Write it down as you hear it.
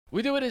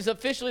We Do It is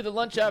officially the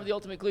lunch hour of the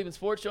Ultimate Cleveland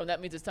Sports Show, and that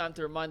means it's time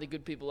to remind the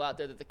good people out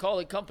there that the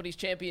Calling Companies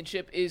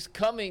Championship is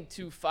coming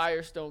to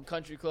Firestone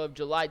Country Club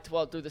July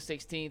 12th through the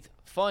 16th.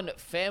 Fun,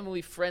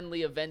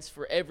 family-friendly events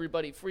for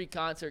everybody. Free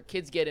concert.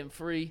 Kids get in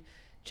free.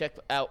 Check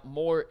out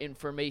more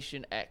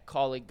information at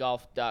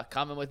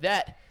callinggolf.com. And with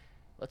that,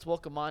 let's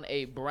welcome on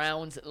a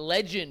Browns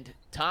legend.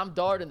 Tom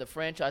Darden, the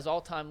franchise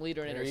all-time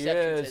leader in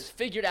interceptions, has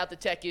figured out the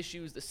tech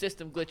issues. The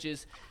system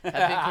glitches have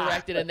been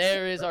corrected, and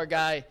there is our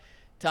guy,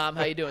 Tom.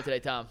 How you doing today,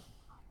 Tom?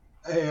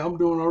 Hey, I'm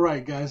doing all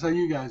right, guys. How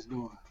you guys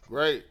doing?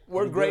 Great.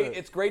 We're great. Good.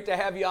 It's great to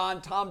have you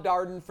on, Tom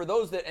Darden. For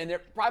those that, and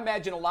I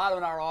imagine a lot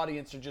of our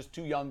audience are just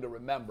too young to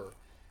remember,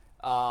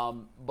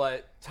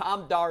 but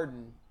Tom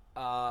Darden,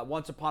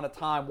 once upon a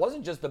time,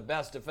 wasn't just the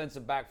best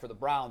defensive back for the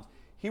Browns.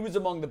 He was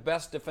among the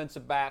best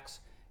defensive backs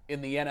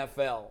in the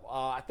NFL.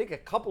 I think a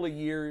couple of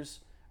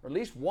years, or at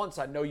least once,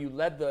 I know you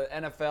led the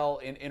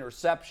NFL in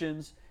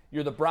interceptions.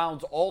 You're the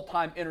Browns'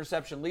 all-time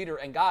interception leader.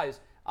 And guys,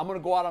 I'm going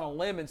to go out on a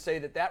limb and say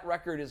that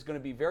record is going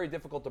to be very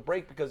difficult to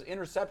break because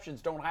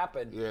interceptions don't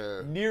happen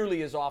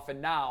nearly as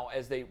often now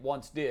as they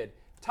once did.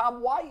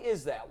 Tom, why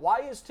is that? Why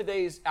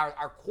is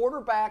our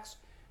quarterbacks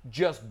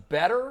just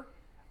better?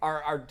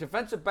 Are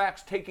defensive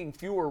backs taking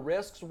fewer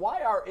risks?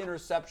 Why are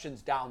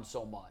interceptions down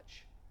so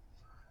much?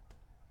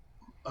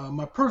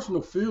 My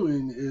personal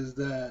feeling is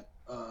that,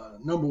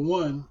 number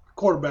one,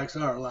 quarterbacks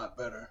are a lot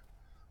better.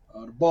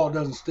 The ball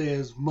doesn't stay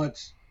as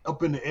much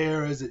up in the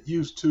air as it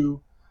used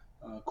to.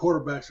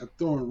 Quarterbacks are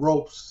throwing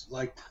ropes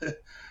like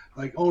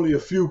only a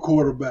few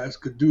quarterbacks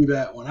could do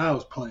that when I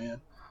was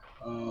playing.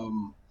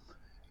 And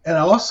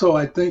also,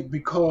 I think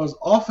because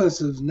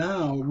offensives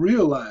now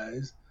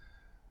realize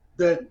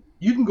that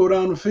you can go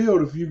down the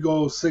field if you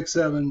go 6,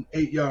 7,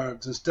 8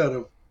 yards instead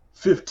of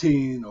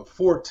 15 or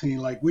 14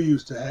 like we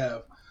used to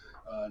have.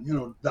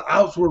 The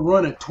outs were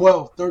run at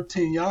 12,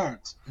 13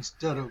 yards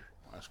instead of,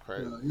 that's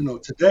crazy.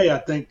 Today I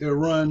think they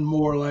run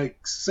more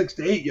like 6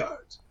 to 8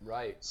 yards.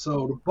 Right.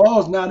 So the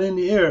ball's not in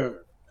the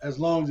air as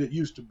long as it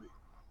used to be.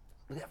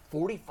 We got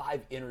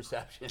 45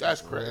 interceptions.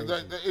 That's crazy.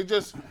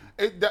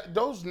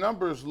 Those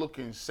numbers look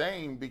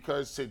insane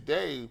because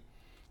today,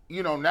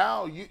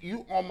 now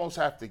you almost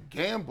have to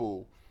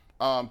gamble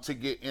to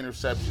get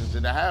interceptions,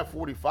 and to have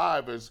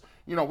 45 is,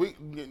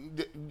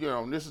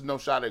 this is no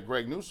shot at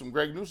Greg Newsome.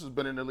 Greg Newsome's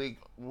been in the league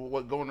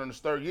going on his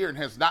third year and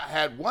has not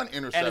had one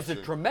interception. And it's a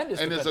tremendous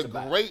defensive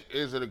back.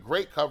 Is it a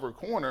great cover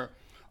corner?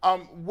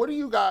 What do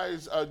you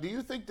guys do?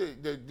 You think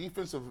the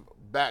defensive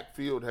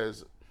backfield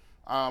has,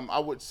 I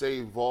would say,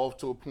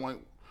 evolved to a point?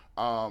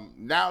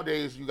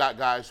 Nowadays, you got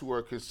guys who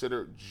are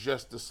considered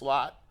just the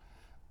slot,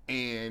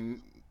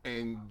 and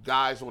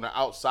guys on the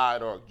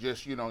outside are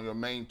just your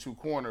main two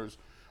corners.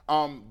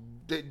 When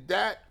did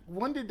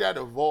that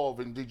evolve,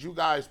 and did you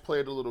guys play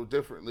it a little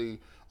differently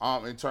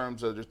in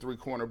terms of the three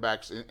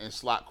cornerbacks and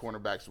slot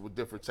cornerbacks with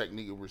different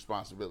technique and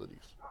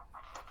responsibilities?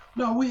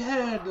 No, we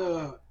had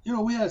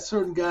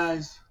certain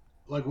guys,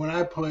 like when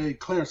I played,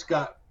 Clarence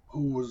Scott,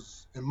 who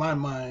was, in my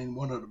mind,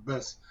 one of the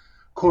best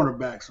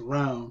cornerbacks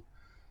around.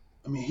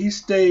 I mean, he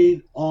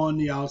stayed on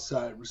the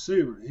outside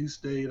receiver. He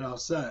stayed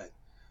outside.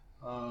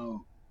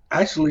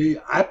 Actually,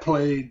 I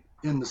played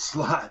in the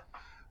slot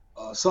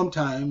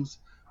sometimes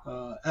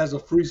as a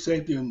free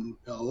safety and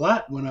a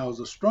lot when I was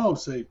a strong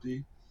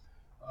safety,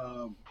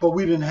 but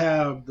we didn't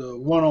have the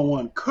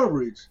one-on-one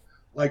coverage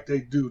like they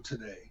do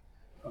today.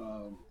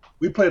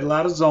 We played a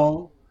lot of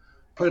zone,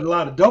 played a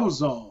lot of double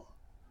zone,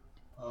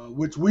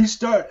 which we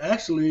start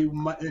actually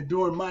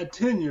during my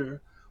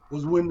tenure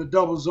was when the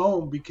double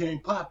zone became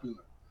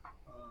popular.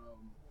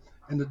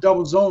 And the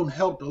double zone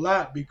helped a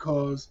lot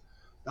because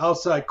the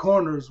outside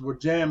corners were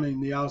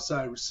jamming the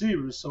outside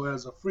receivers. So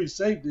as a free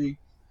safety,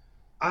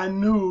 I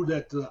knew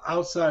that the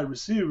outside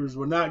receivers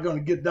were not going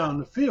to get down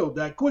the field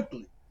that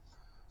quickly.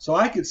 So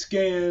I could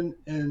scan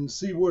and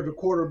see where the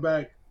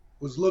quarterback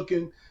was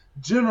looking.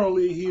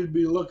 Generally, he would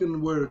be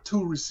looking where the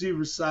two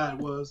receiver side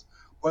was,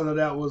 whether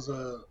that was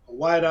a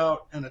wide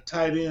out and a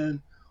tight end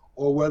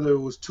or whether it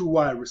was two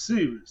wide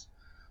receivers.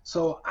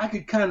 So I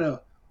could kind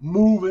of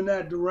move in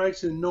that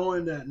direction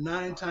knowing that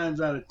 9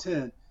 times out of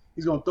 10,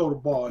 he's going to throw the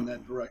ball in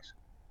that direction.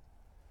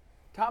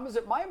 Tom, is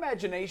it my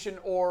imagination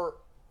or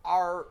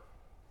are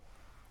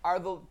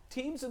the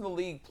teams in the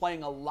league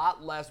playing a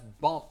lot less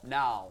bump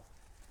now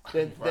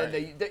than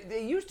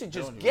they used to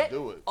just get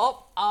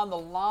up on the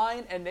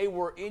line and they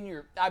were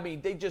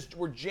they just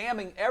were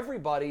jamming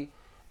everybody,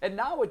 and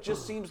now it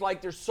just seems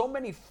like there's so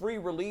many free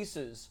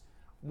releases.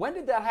 When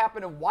did that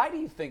happen, and why do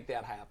you think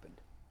that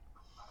happened?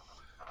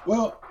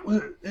 Well,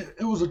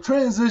 it was a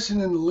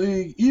transition in the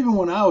league even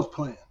when I was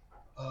playing.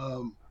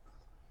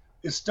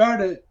 It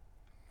started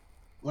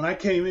when I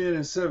came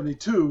in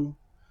 72.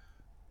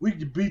 We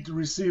could beat the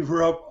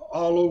receiver up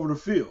all over the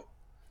field.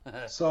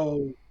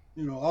 So,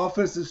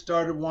 offenses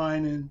started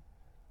whining.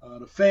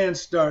 The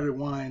fans started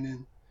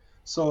whining.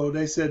 So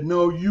they said,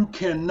 no, you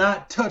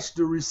cannot touch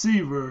the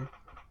receiver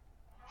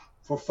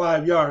for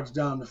 5 yards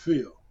down the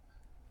field.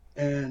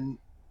 And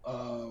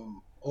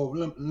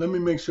let me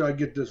make sure I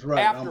get this right.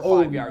 After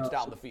 5 yards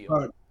down the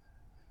field.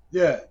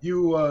 Yeah,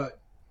 you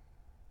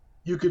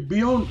could be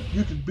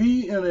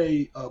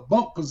in a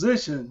bump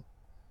position,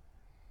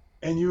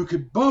 and you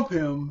could bump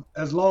him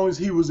as long as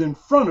he was in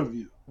front of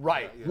you.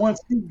 Right. Yeah.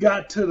 Once he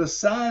got to the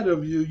side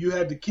of you, you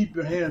had to keep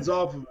your hands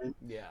off of him,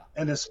 Yeah.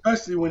 and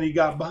especially when he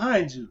got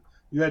behind you,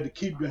 you had to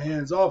keep your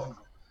hands off of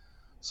him.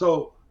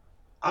 So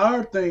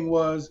our thing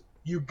was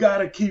you got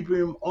to keep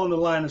him on the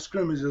line of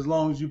scrimmage as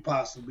long as you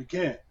possibly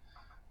can.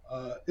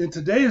 In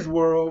today's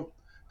world,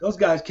 those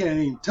guys can't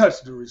even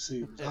touch the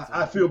receivers.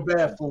 I feel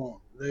bad for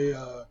them.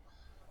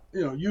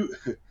 They,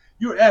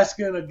 you're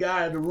asking a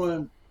guy to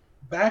run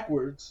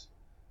backwards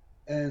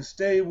and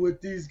stay with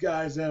these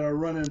guys that are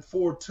running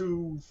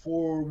 4.2,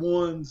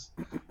 4.1s,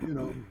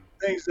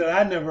 things that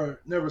I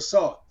never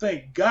saw.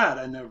 Thank God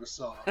I never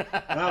saw.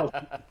 And I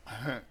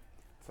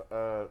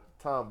was,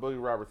 Tom, Billy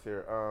Roberts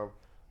here.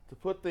 To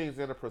put things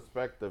into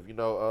perspective,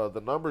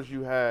 the numbers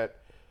you had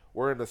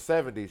were in the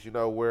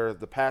 70s, where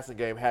the passing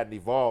game hadn't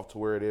evolved to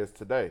where it is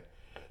today.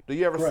 Do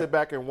you ever Correct. sit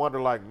back and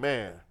wonder, like,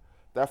 man,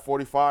 that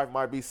 45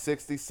 might be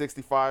 60,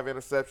 65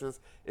 interceptions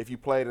if you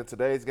played in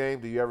today's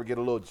game? Do you ever get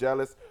a little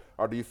jealous,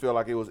 or do you feel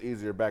like it was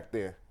easier back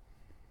then?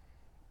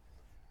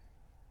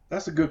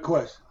 That's a good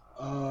question.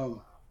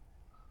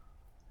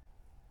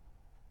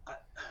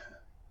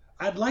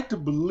 I'd like to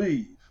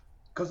believe,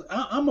 because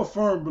I'm a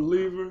firm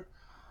believer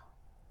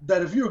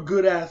that if you're a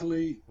good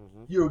athlete,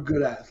 you're a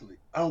good athlete.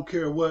 I don't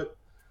care what,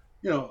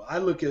 I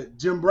look at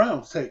Jim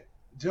Brown's tape.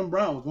 Jim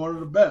Brown was one of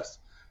the best.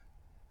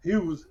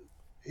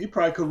 He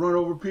probably could run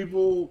over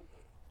people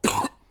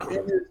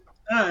in his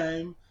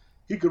time.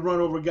 He could run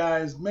over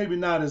guys, maybe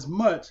not as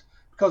much,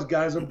 because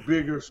guys are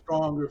bigger,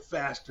 stronger,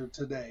 faster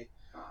today.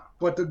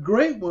 But the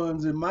great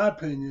ones, in my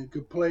opinion,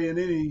 could play in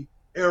any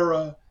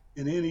era,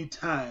 in any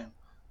time.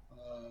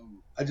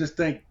 I just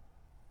think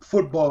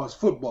football is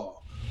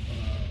football.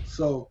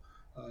 So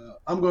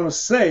I'm going to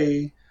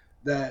say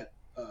that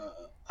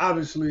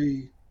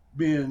obviously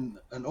being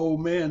an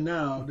old man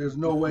now, there's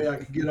no way I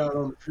could get out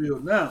on the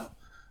field now.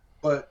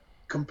 But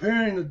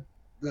comparing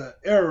the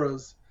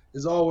eras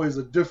is always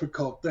a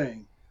difficult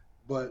thing.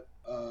 But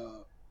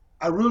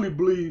I really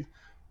believe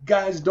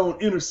guys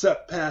don't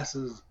intercept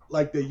passes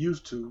like they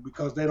used to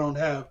because they don't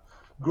have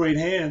great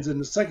hands in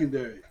the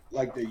secondary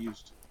like they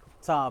used to.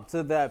 Tom,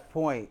 to that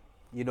point,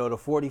 the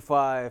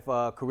 45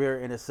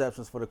 career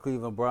interceptions for the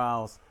Cleveland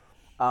Browns.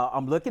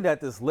 I'm looking at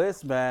this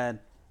list, man,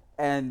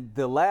 and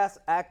the last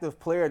active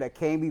player that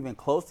came even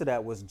close to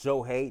that was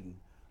Joe Hayden.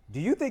 Do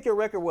you think your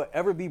record will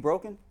ever be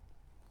broken?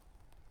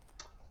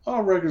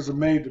 All records are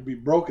made to be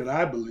broken,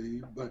 I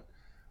believe, but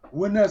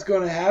when that's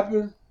going to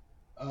happen,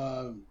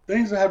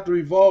 things will have to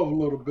evolve a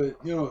little bit,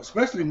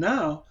 especially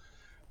now.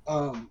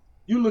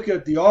 You look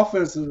at the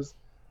offenses,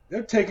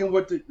 they're taking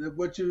what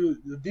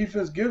the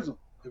defense gives them.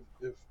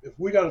 If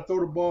we got to throw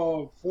the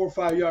ball 4 or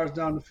 5 yards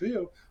down the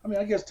field,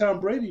 I guess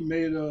Tom Brady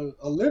made a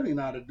living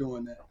out of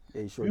doing that.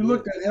 Yeah, sure you did.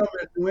 looked at him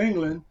at New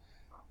England,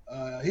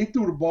 he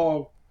threw the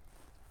ball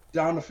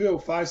down the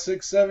field 5,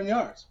 6, 7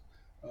 yards.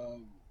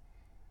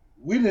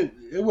 We didn't.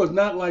 It was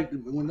not like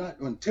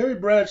when Terry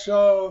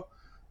Bradshaw,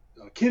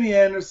 Kenny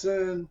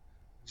Anderson,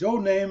 Joe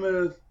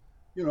Namath,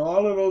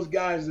 all of those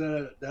guys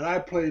that I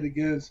played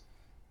against,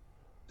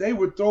 they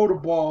would throw the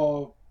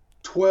ball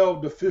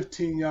 12 to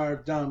 15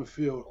 yards down the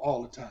field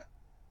all the time.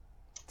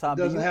 Tom,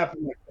 It doesn't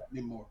happen like that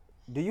anymore.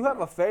 do you have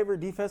a favorite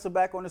defensive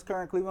back on this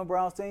current Cleveland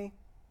Browns team?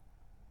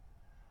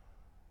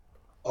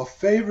 A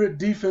favorite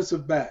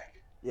defensive back?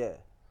 Yeah.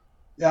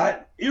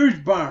 Yeah,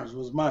 Erich Barnes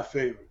was my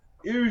favorite.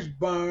 Erich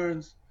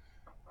Barnes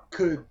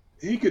could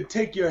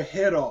take your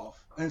head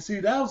off. And see,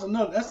 that's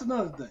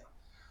another thing.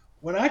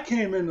 When I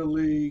came in the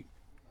league,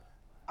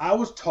 I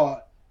was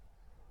taught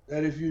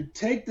that if you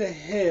take the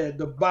head,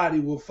 the body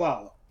will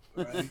follow.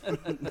 Right?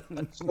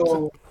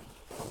 So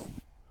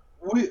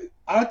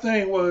our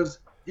thing was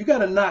you got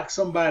to knock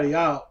somebody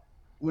out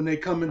when they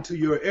come into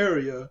your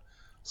area.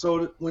 So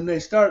that when they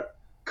start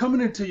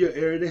coming into your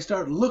area, they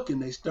start looking.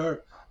 They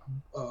start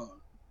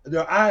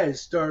their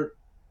eyes start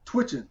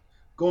twitching,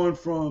 going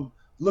from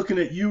looking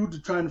at you to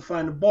trying to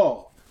find the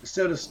ball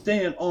instead of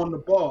staying on the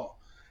ball.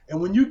 And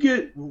when you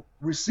get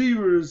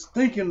receivers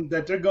thinking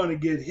that they're going to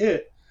get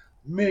hit,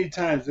 many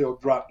times they'll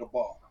drop the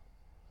ball.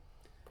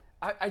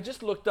 I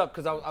just looked up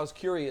because I was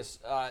curious.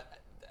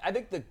 I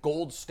think the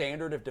gold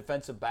standard of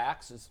defensive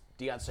backs is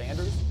Deion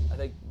Sanders. I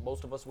think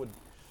most of us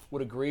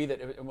would agree that,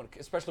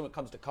 especially when it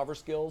comes to cover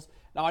skills.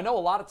 Now, I know a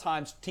lot of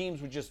times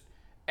teams would just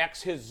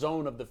X his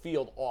zone of the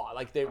field off,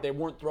 like they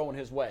weren't throwing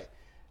his way.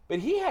 But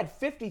he had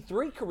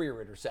 53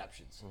 career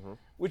interceptions,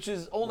 which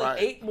is only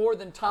 8 more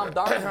than Tom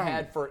Darden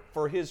had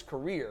for his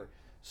career.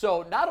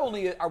 So not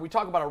only are we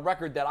talking about a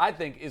record that I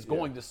think is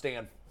going to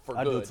stand for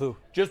I good, do too.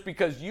 just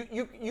because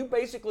you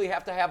basically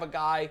have to have a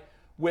guy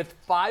with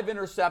 5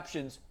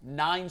 interceptions,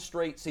 9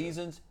 straight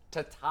seasons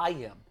to tie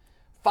him.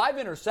 5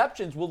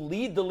 interceptions will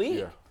lead the league.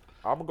 Yeah.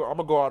 I'm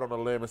gonna go out on a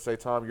limb and say,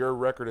 Tom, your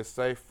record is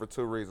safe for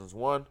 2 reasons.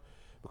 One,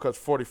 because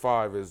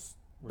 45 is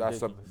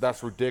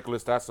that's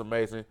ridiculous. That's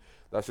amazing.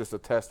 That's just a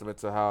testament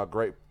to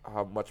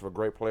how much of a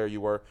great player you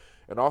were.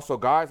 And also,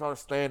 guys aren't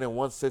staying in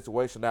one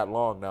situation that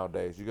long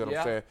nowadays. You get what I'm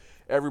Yeah. saying?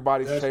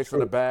 Everybody's That's chasing true.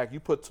 the bag. You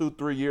put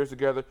 2-3 years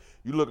together,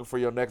 you're looking for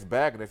your next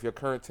bag, and if your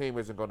current team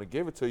isn't going to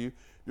give it to you,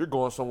 you're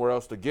going somewhere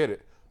else to get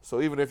it.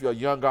 So even if your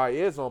young guy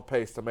is on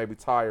pace to maybe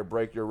tie or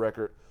break your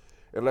record,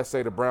 and let's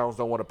say the Browns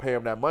don't want to pay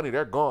him that money,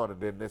 they're gone,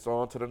 and then it's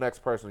on to the next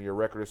person. Your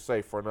record is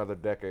safe for another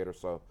decade or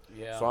so.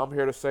 Yeah. So I'm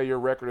here to say your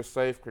record is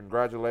safe.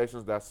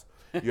 Congratulations.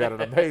 You had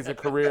an amazing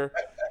career.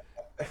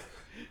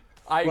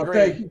 I Well, agree.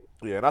 thank you.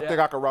 Yeah, and I think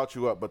I can route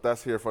you up, but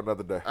that's here for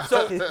another day.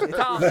 So,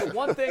 Tom, the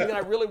one thing that I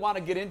really want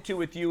to get into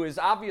with you is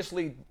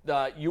obviously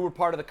you were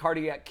part of the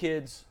Cardiac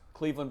Kids,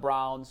 Cleveland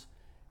Browns,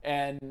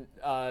 and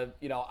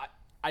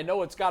I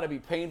know it's got to be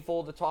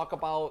painful to talk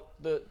about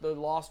the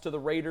loss to the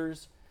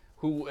Raiders,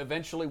 who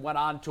eventually went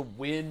on to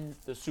win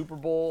the Super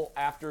Bowl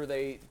after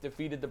they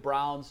defeated the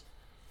Browns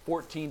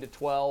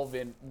 14-12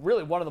 in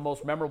really one of the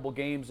most memorable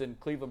games in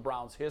Cleveland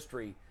Browns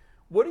history.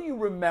 What do you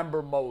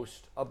remember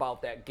most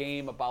about that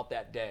game, about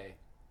that day?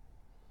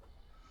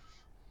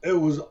 It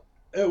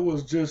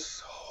was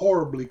just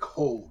horribly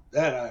cold.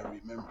 That I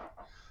remember.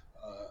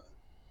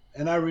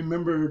 And I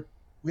remember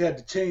we had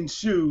to change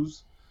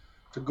shoes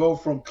to go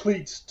from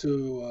cleats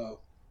to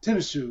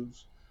tennis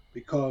shoes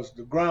because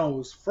the ground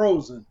was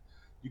frozen.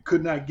 You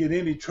could not get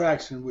any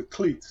traction with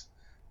cleats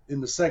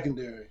in the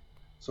secondary.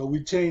 So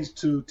we changed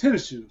to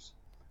tennis shoes.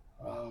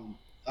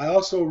 I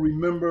also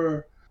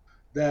remember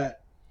that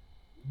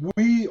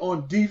we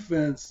on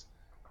defense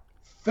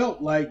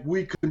felt like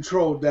we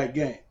controlled that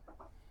game.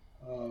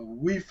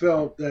 We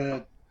felt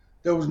that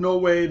there was no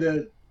way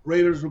that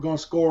Raiders were going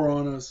to score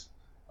on us.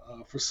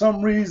 For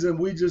some reason,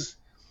 we just,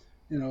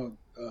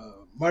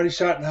 Marty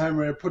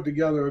Schottenheimer had put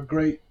together a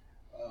great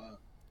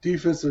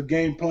defensive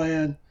game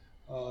plan.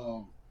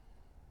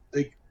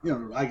 Like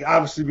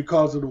obviously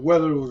because of the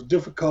weather, it was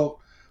difficult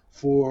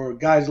for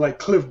guys like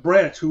Cliff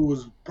Branch, who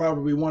was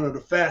probably one of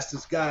the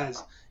fastest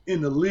guys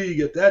in the league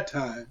at that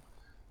time.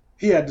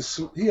 He had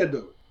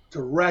to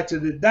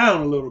ratchet it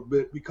down a little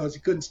bit because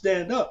he couldn't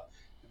stand up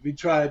if he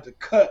tried to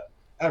cut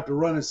after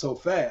running so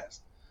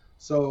fast.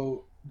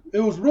 So it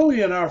was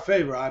really in our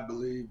favor, I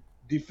believe,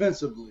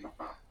 defensively,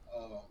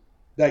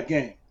 that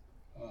game.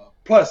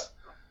 Plus,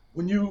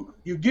 when you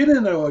get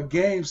into a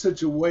game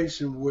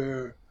situation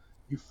where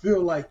you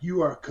feel like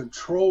you are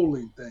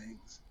controlling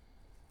things,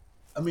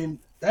 I mean,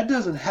 that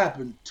doesn't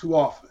happen too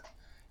often.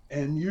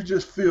 And you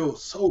just feel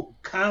so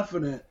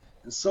confident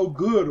and so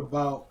good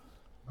about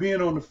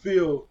being on the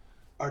field.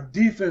 Our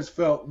defense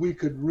felt we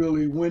could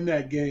really win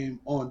that game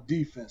on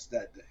defense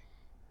that day.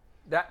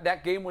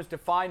 That game was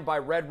defined by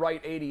Red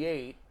Right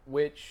 88,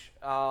 which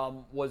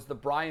was the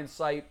Brian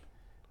Sipe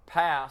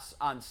pass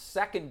on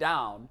second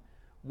down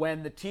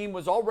when the team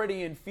was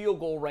already in field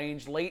goal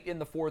range late in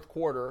the fourth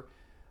quarter.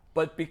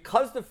 But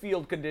because the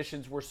field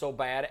conditions were so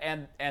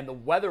bad and the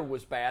weather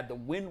was bad, the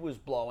wind was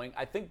blowing,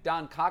 I think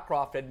Don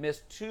Cockcroft had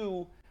missed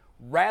two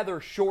rather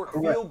short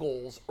field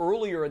goals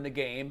earlier in the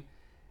game,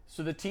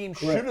 so the team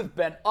should have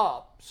been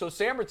up. So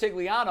Sam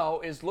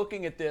Rutigliano is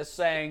looking at this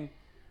saying,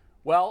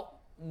 well,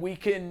 we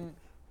can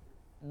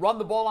run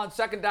the ball on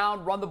second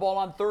down, run the ball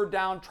on third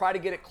down, try to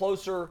get it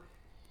closer,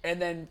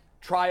 and then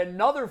try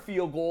another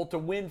field goal to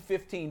win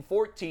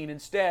 15-14.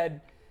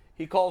 Instead,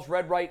 he calls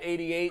Red Right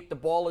 88. The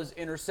ball is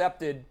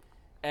intercepted,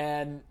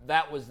 and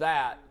that was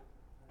that.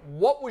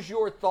 What was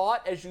your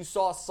thought as you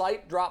saw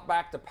Sipe drop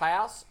back to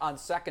pass on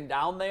second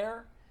down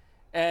there?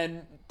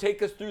 And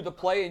take us through the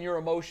play and your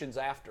emotions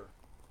after.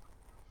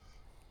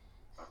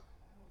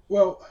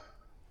 Well,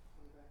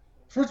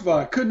 first of all,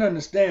 I couldn't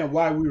understand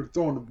why we were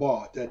throwing the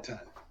ball at that time.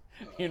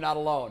 You're not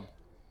alone.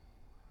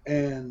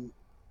 And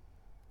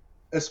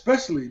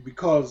especially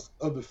because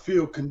of the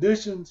field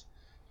conditions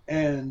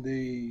and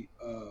the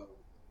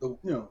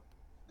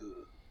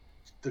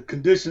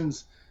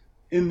conditions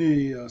in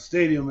the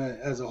stadium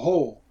as a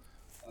whole.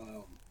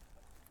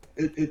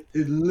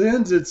 It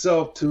lends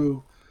itself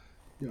to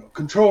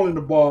controlling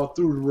the ball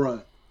through the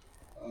run.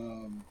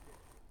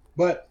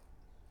 But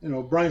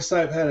Brian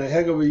Sipe had a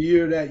heck of a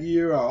year that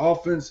year. Our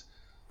offense,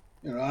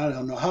 I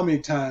don't know how many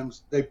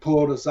times they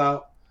pulled us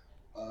out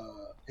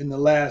in the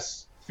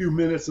last few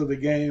minutes of the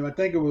game. I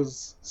think it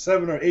was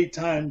 7 or 8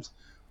 times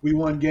we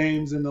won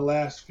games in the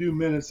last few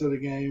minutes of the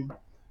game.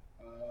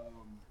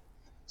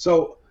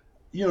 So,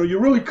 you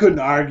really couldn't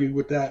argue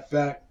with that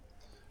fact.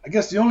 I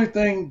guess the only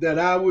thing that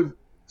I would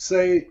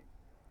say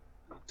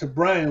to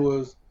Brian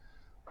was,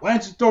 why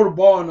didn't you throw the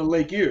ball into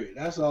Lake Erie?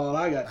 That's all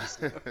I got to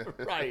say.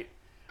 Right.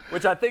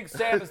 Which I think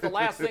Sam is the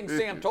last thing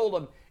Sam told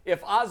him.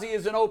 If Ozzie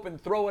isn't open,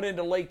 throw it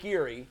into Lake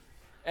Erie.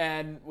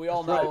 And we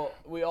all know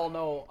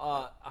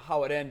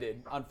how it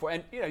ended. And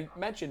you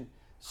mentioned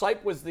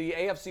Sipe was the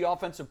AFC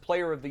Offensive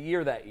Player of the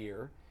Year that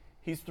year.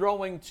 He's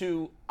throwing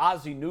to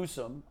Ozzie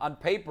Newsome. On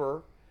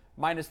paper,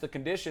 minus the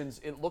conditions,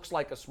 it looks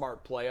like a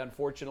smart play.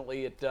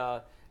 Unfortunately,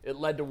 it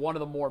led to one of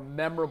the more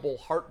memorable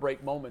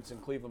heartbreak moments in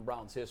Cleveland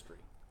Browns history.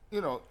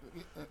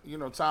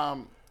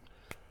 Tom,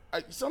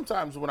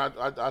 sometimes when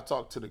I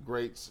talk to the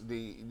greats,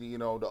 the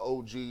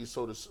OGs,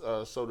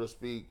 so to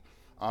speak,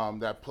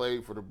 that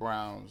played for the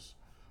Browns,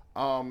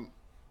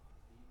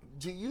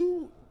 do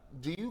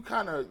you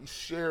kind of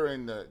share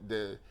in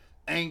the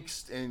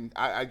angst and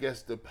I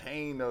guess the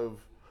pain of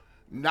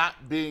not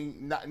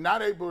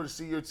able to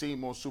see your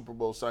team on Super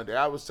Bowl Sunday?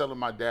 I was telling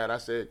my dad, I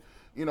said,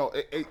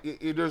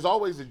 there's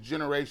always a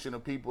generation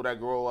of people that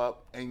grow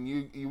up, and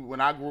you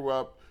when I grew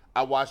up,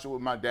 I watched it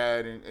with my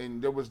dad,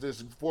 and there was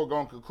this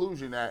foregone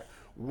conclusion that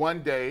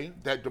one day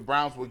that the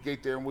Browns would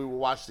get there and we would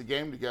watch the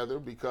game together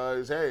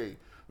because, hey,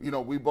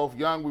 we both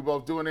young, we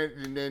both doing it,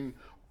 and then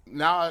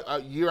now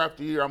year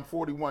after year, I'm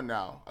 41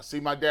 now. I see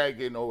my dad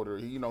getting older.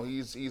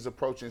 He's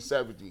approaching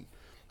 70,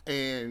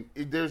 and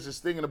there's this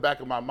thing in the back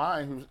of my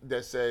mind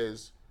that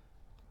says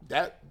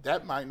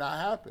that might not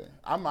happen.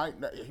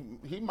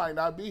 He might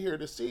not be here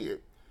to see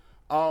it.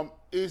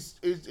 Is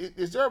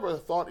there ever a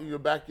thought in your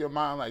back of your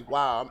mind like,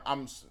 wow,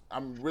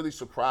 I'm really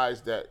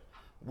surprised that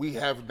we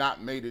have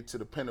not made it to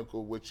the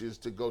pinnacle, which is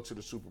to go to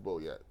the Super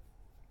Bowl yet?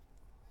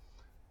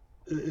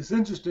 It's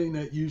interesting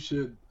that you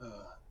should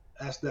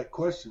ask that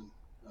question.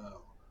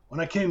 When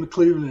I came to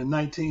Cleveland in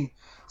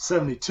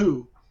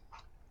 1972,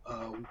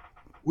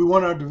 we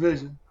won our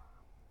division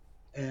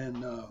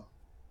and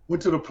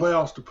went to the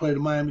playoffs to play the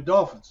Miami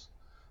Dolphins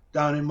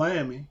down in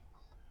Miami,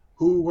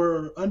 who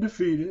were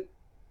undefeated.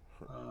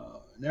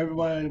 And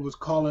everybody was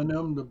calling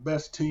them the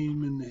best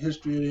team in the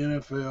history of the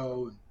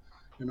NFL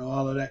and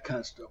all of that kind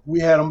of stuff. We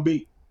had them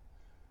beat.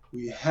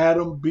 We had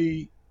them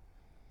beat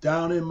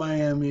down in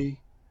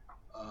Miami.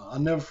 I'll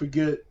never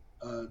forget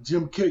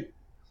Jim Kick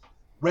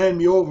ran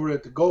me over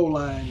at the goal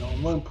line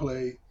on one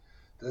play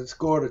that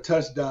scored a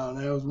touchdown.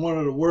 That was one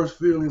of the worst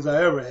feelings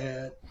I ever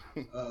had.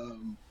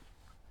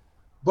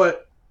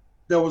 But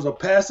there was a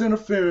pass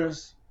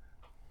interference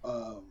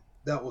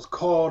that was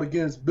called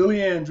against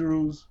Billy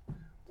Andrews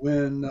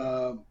when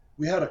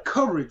we had a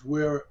coverage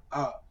where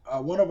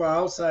one of our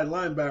outside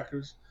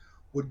linebackers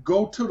would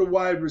go to the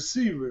wide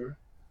receiver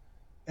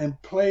and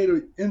play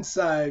the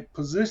inside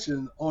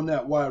position on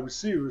that wide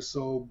receiver.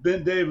 So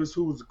Ben Davis,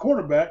 who was the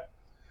quarterback,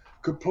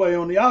 could play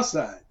on the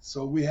outside.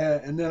 So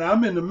and then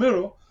I'm in the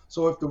middle.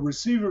 So if the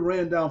receiver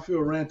ran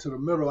downfield, ran to the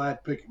middle,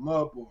 I'd pick him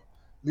up, or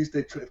at least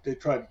if they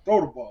tried to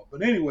throw the ball.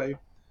 But anyway,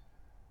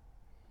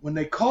 when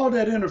they called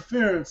that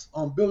interference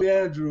on Billy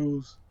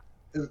Andrews,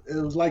 it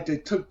was like they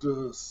took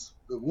the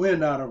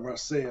wind out of our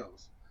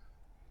sails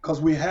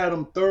because we had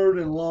them third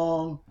and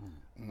long.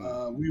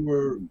 We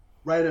were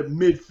right at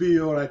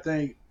midfield, I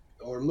think,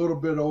 or a little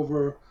bit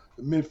over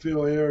the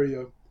midfield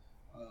area.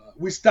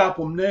 We stopped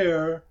them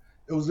there.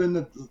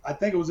 I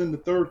think it was in the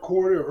third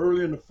quarter,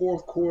 early in the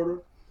fourth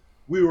quarter.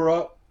 We were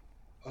up.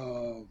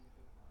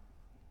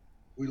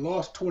 We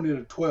lost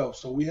 20-12,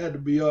 so we had to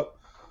be up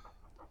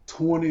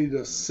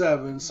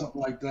 20-7,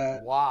 something like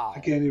that. Wow. I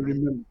can't even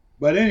remember.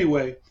 But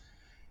anyway,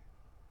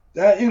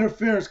 that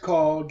interference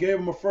call gave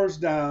them a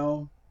first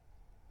down.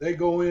 They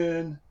go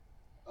in,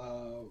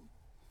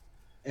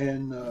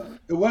 and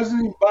it wasn't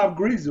even Bob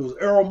Greasy. It was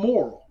Errol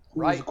Morrill,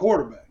 who was the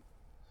quarterback.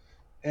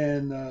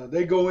 And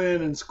they go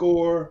in and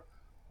score.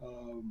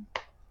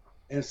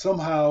 And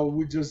somehow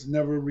we just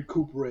never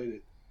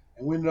recuperated.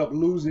 And we ended up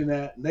losing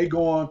that. And they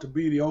go on to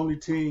be the only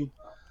team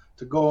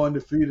to go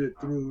undefeated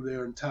through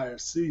their entire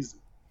season.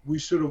 We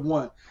should have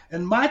won.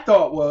 And my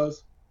thought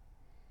was,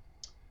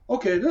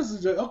 okay,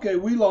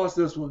 we lost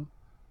this one.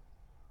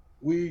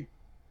 We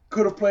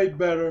could have played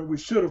better. We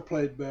should have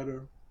played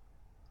better.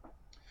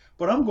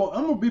 But I'm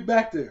going to be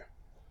back there.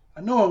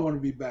 I know I'm going to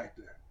be back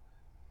there.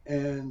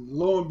 And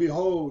lo and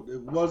behold,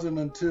 it wasn't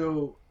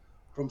until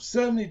from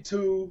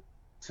 72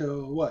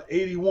 to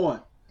 81,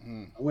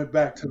 I went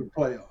back to the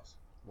playoffs.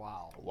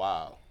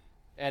 Wow.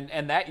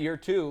 And that year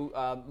too,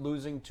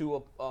 losing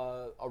to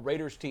a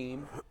Raiders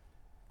team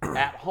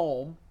at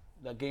home.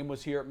 The game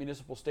was here at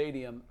Municipal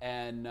Stadium,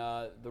 and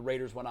the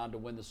Raiders went on to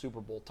win the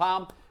Super Bowl.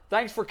 Tom,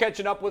 thanks for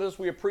catching up with us.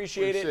 We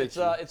appreciate it.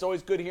 It's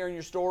always good hearing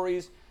your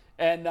stories.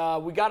 And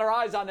we got our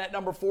eyes on that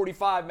number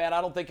 45, man.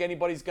 I don't think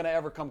anybody's going to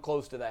ever come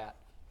close to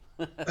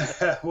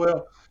that.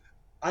 Well,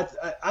 I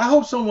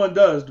hope someone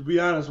does, to be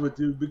honest with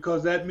you,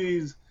 because that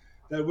means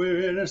that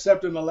we're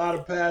intercepting a lot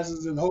of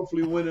passes and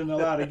hopefully winning a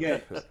lot of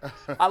games.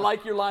 I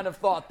like your line of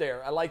thought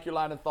there.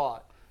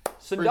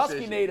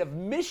 Sandusky native,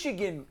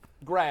 Michigan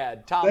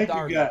grad, Tom Darden.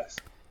 Thank you, guys.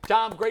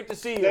 Tom, great to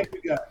see you. Thank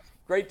you, guys.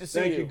 Great to see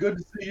you. Thank you. Good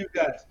to see you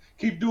guys.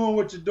 Keep doing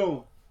what you're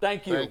doing.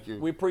 Thank you.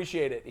 We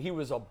appreciate it. He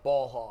was a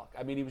ball hawk.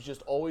 I mean, he was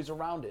just always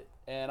around it.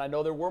 And I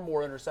know there were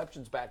more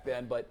interceptions back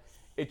then, but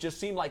it just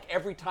seemed like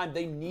every time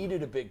they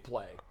needed a big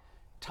play,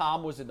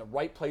 Tom was in the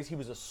right place. He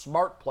was a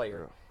smart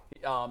player.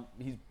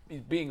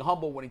 He's being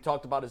humble when he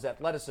talked about his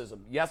athleticism.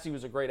 Yes, he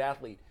was a great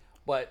athlete,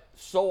 but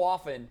so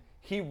often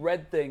he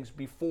read things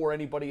before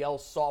anybody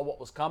else saw what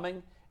was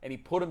coming, and he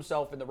put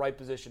himself in the right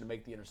position to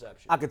make the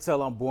interception. I could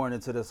tell I'm born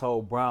into this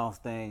whole Browns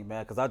thing,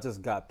 man, because I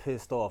just got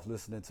pissed off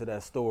listening to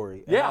that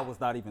story. And I was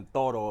not even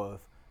thought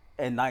of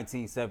in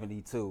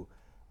 1972.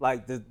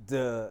 Like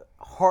the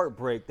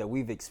heartbreak that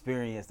we've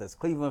experienced as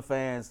Cleveland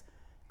fans,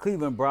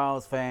 Cleveland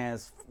Browns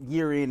fans,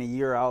 year in and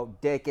year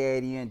out,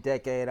 decade in,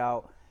 decade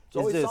out.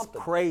 It's just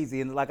something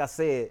crazy. And like I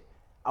said,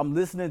 I'm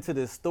listening to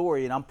this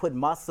story and I'm putting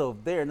myself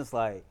there, and it's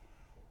like,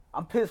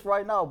 I'm pissed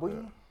right now, boy.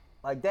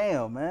 Like,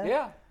 damn, man.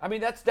 Yeah, I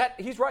mean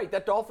he's right.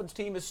 That Dolphins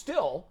team is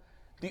still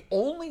the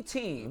only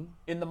team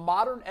in the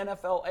modern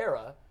NFL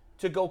era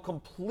to go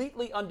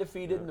completely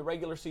undefeated in the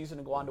regular season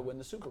and go on to win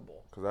the Super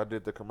Bowl. Because I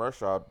did the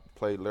commercial, I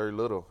played Larry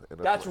Little.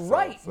 That's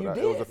right, you It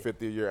did. was a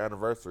 50-year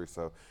anniversary,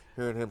 so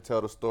hearing him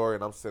tell the story,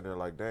 and I'm sitting there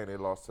like, dang, they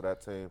lost to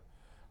that team.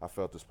 I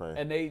felt this pain.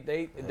 And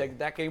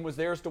that game was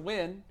theirs to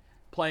win,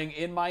 playing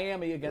in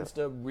Miami against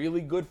a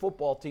really good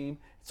football team.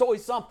 It's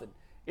always something.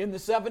 In the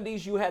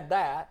 70s, you had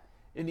that.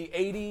 In the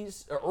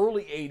 80s, or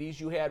early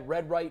 80s, you had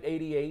Red Right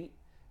 88.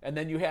 And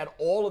then you had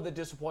all of the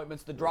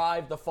disappointments, the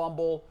drive, the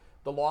fumble,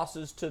 the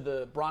losses to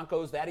the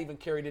Broncos. That even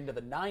carried into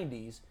the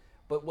 90s.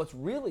 But what's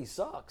really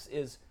sucks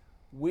is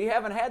we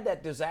haven't had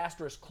that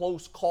disastrous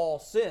close call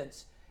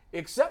since,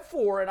 except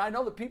for, and I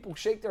know that people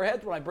shake their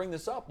heads when I bring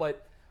this up,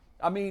 but,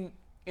 I mean,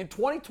 in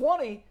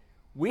 2020,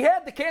 we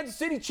had the Kansas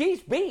City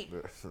Chiefs beat.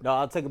 No,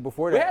 I'll take it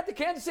before that. We had the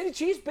Kansas City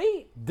Chiefs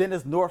beat.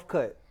 Dennis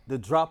Northcutt, the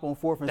drop on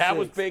 4th and 6. That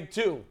was big,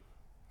 too.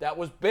 That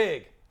was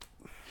big.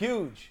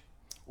 Huge.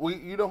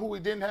 You know who we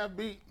didn't have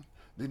beat?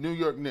 The New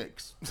York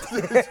Knicks.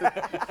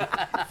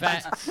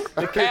 Facts.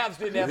 The Cavs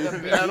didn't have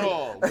them beat. At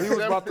all. He was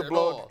about to At blow.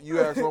 all.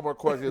 You asked one more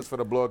question. It's for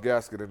the blow a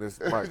gasket in this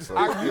mic. So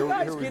Are you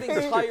guys here we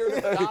getting tired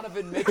of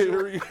Donovan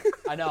Mitchell?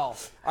 I know.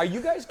 Are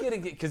you guys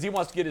getting, because he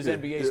wants to get his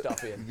NBA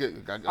stuff in.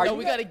 No,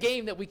 we got a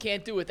game that we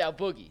can't do without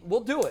Boogie.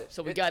 We'll do it.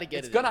 So we gotta get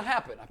It's it going to in.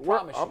 happen. I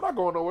promise I'm you. not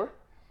going nowhere.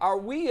 Are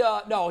we,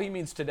 no, he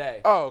means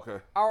today. Oh, okay.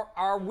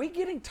 Are we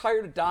getting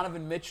tired of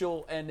Donovan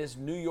Mitchell and his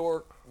New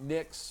York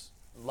Knicks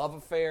love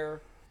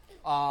affair?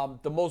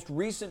 The most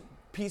recent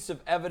piece of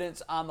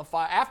evidence on the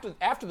file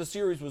after the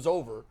series was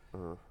over,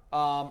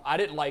 I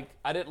didn't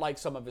like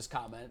some of his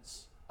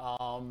comments.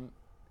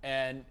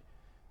 And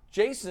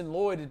Jason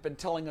Lloyd had been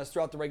telling us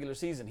throughout the regular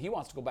season he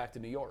wants to go back to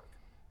New York.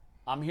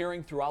 I'm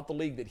hearing throughout the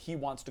league that he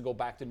wants to go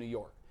back to New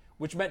York,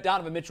 which meant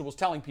Donovan Mitchell was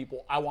telling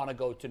people, I want to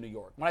go to New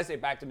York. When I say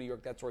back to New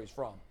York, that's where he's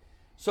from.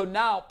 So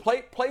now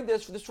play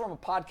this. This is from a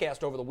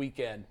podcast over the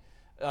weekend.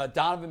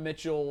 Donovan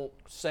Mitchell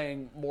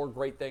saying more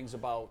great things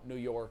about New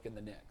York and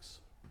the Knicks.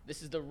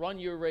 This is the Run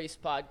Your Race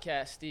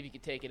podcast. Steve, you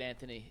can take it.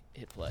 Anthony,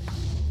 hit play.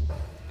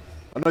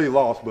 I know you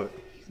lost, but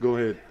go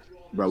ahead.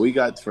 Bro, we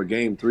got for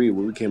game 3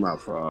 when we came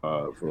out for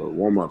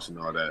warm-ups and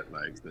all that,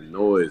 like the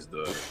noise,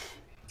 the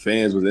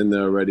fans was in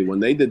there already.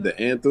 When they did the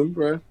anthem,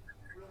 bro,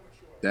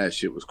 that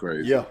shit was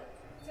crazy. Yeah.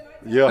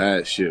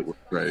 That shit was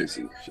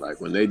crazy.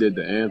 Like when they did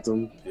the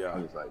anthem, Yeah. I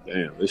was like,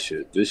 damn, this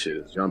shit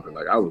is jumping.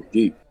 Like I was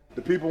deep.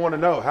 The people want to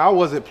know, how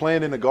was it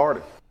playing in the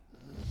Garden?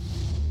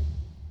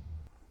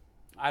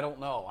 I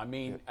don't know. I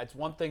mean, it's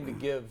one thing to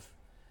give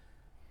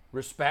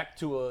respect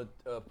to a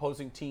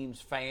opposing team's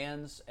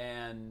fans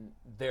and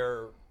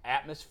their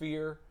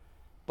atmosphere,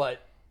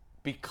 but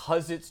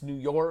because it's New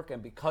York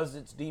and because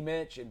it's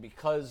D-Mitch and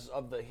because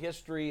of the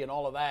history and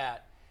all of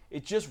that,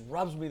 it just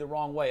rubs me the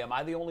wrong way. Am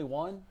I the only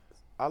one?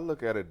 I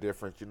look at it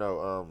different. You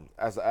know,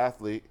 as an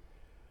athlete,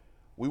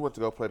 we went to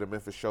go play the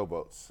Memphis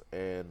Showboats,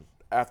 and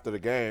after the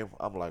game,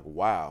 I'm like,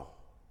 wow,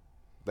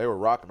 they were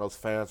rocking. Those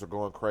fans were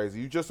going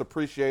crazy. You just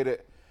appreciate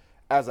it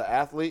as an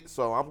athlete.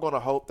 So I'm going to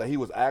hope that he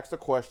was asked a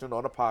question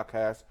on the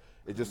podcast.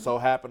 It just so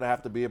happened to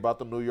have to be about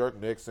the New York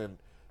Knicks, and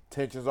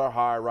tensions are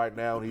high right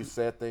now, and he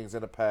said things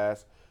in the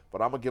past.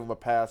 But I'm going to give him a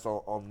pass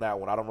on that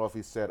one. I don't know if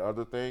he said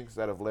other things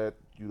that have led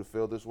you to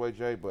feel this way,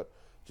 Jay, but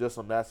just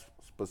on that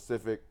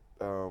specific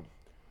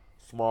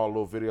small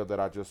little video that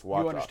I just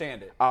watched. You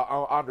understand it?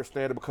 I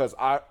understand it because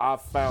I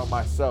found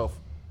myself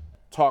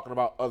talking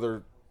about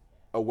other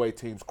away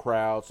teams'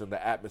 crowds and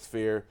the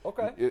atmosphere.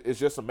 Okay. It's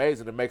just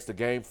amazing. It makes the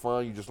game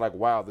fun. You're just like,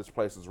 wow, this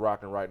place is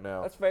rocking right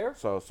now. That's fair.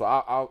 So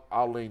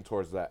I'll lean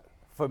towards that.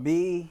 For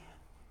me,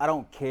 I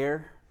don't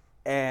care.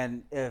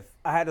 And if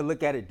I had to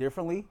look at it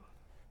differently,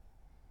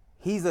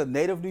 he's a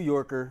native New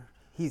Yorker.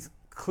 He's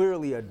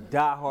clearly a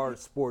diehard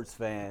sports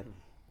fan.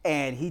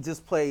 And he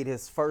just played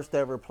his first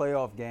ever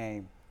playoff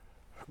game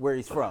where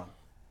he's from.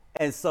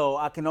 And so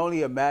I can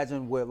only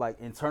imagine what,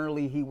 like,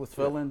 internally he was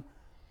feeling.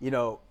 You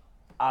know,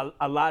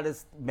 a lot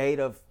is made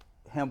of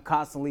him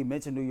constantly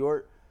mentioning New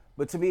York.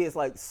 But to me, it's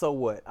like, so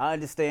what? I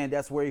understand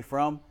that's where he's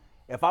from.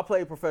 If I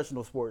play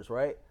professional sports,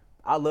 right,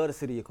 I love the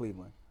city of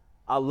Cleveland.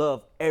 I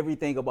love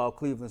everything about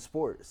Cleveland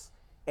sports.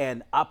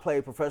 And I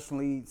play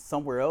professionally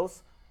somewhere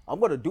else, I'm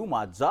going to do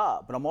my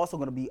job. But I'm also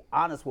going to be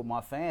honest with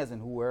my fans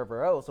and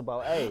whoever else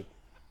about, hey,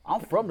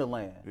 I'm from the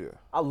land. Yeah.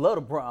 I love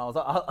the Browns.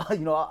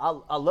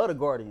 I love the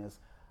Guardians.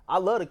 I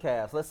love the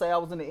Cavs. Let's say I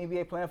was in the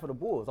NBA playing for the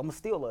Bulls. I'm going to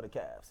still love the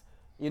Cavs.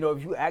 You know,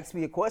 if you ask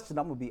me a question,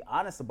 I'm going to be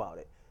honest about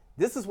it.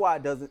 This is why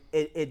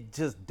it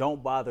just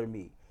don't bother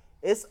me.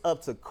 It's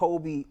up to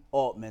Kobe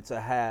Altman to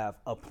have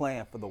a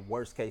plan for the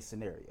worst case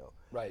scenario.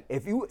 Right.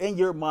 If you, in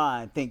your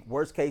mind, think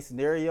worst case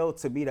scenario,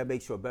 to me, that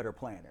makes you a better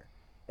planner.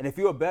 And if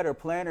you're a better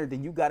planner,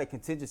 then you got a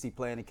contingency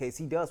plan in case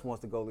he does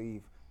wants to go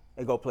leave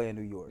and go play in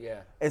New York.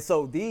 Yeah. And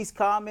so these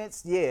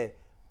comments, yeah,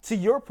 to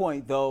your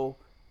point, though,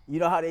 you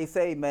know how they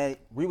say, man,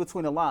 read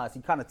between the lines.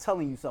 He's kind of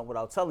telling you something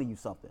without telling you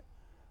something.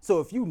 So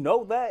if you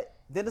know that,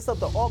 then it's up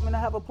to Altman to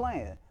have a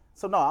plan.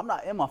 So no, I'm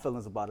not in my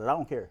feelings about it. I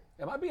don't care.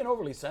 Am I being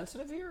overly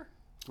sensitive here?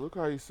 Look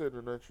how he's sitting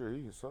in that chair.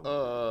 He's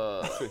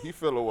something. He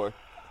feel away.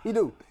 He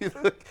do.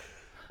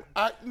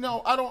 I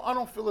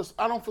don't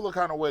feel a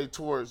kind of way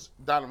towards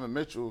Donovan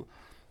Mitchell.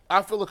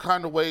 I feel a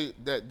kind of way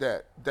that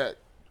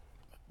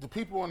the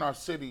people in our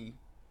city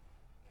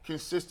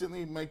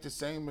consistently make the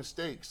same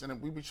mistakes,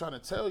 and we be trying to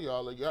tell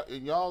y'all,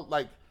 and y'all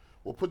like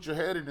will put your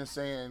head in the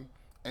sand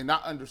and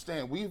not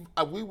understand. We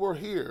were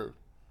here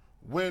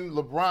when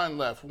LeBron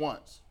left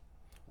once.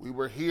 We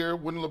were here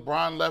when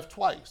LeBron left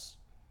twice.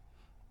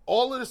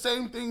 All of the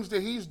same things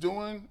that he's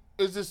doing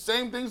is the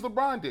same things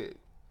LeBron did.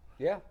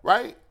 Yeah.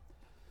 Right?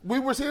 We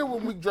was here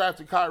when we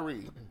drafted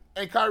Kyrie,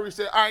 and Kyrie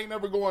said, I ain't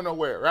never going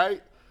nowhere,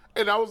 right?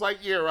 And I was like,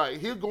 yeah, right.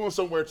 He's going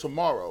somewhere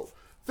tomorrow.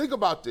 Think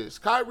about this.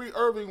 Kyrie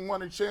Irving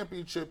won a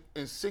championship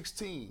in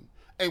 2016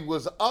 and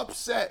was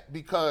upset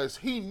because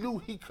he knew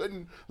he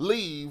couldn't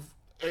leave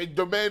and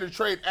demand a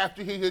trade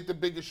after he hit the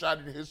biggest shot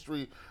in the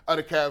history of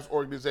the Cavs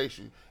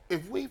organization.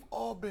 If we've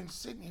all been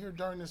sitting here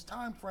during this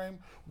time frame,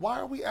 why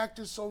are we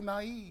acting so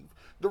naive?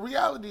 The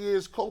reality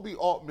is Kobe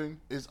Altman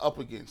is up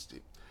against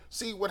it.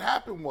 See, what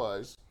happened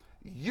was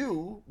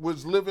you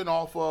was living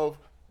off of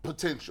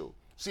potential.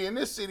 See, in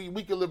this city,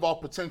 we can live off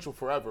potential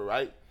forever,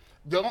 right?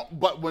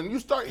 But when you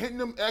start hitting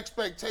them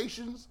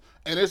expectations,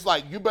 and it's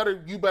like you better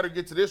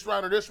get to this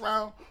round or this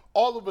round,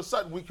 all of a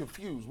sudden we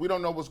confused. We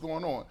don't know what's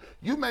going on.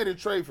 You made a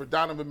trade for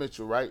Donovan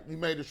Mitchell, right? You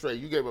made a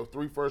trade. You gave up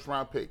 3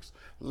 first-round picks.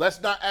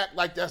 Let's not act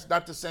like that's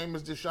not the same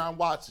as Deshaun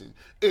Watson.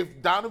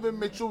 If Donovan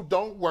Mitchell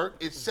don't work,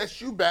 it sets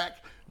you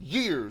back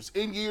years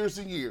and years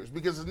and years,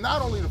 because it's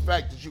not only the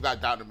fact that you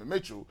got Donovan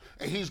Mitchell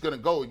and he's going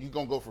to go and you're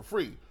going to go for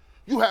free.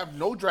 You have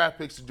no draft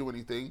picks to do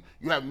anything.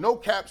 You have no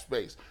cap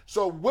space.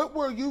 So what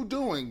were you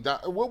doing?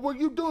 What were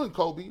you doing,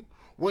 Kobe,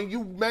 when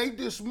you made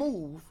this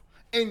move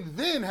and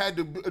then had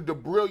the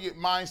brilliant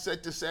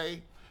mindset to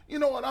say, you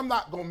know what, I'm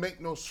not going to make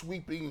no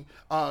sweeping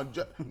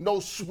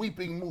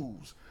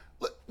moves.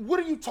 What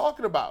are you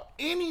talking about?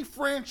 Any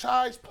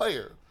franchise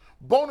player,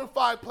 bona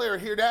fide player,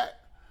 hear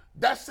that?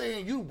 That's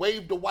saying you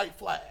waved the white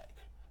flag.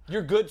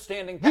 You're good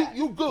standing pat.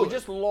 You good. We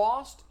just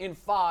lost in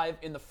 5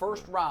 in the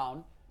first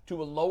round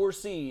to a lower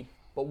seed,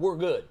 but we're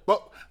good.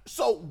 But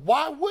so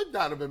why would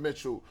Donovan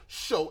Mitchell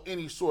show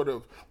any sort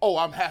of, oh,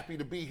 I'm happy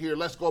to be here,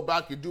 let's go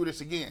back and do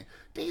this again?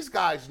 These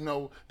guys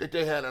know that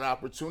they had an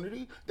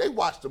opportunity. They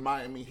watched the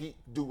Miami Heat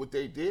do what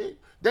they did.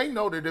 They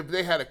know that if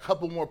they had a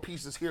couple more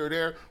pieces here or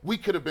there, we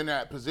could have been in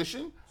that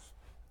position.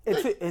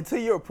 And to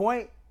your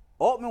point,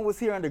 Altman was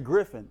here under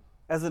Griffin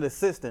as an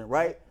assistant,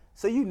 right?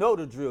 So you know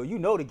the drill, you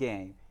know the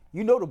game,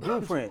 you know the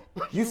blueprint.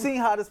 You seen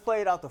how this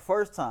played out the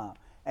first time.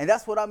 And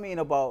that's what I mean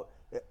about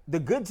the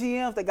good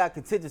GMs that got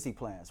contingency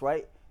plans,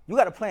 right? You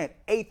got a plan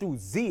A through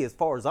Z as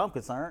far as I'm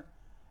concerned.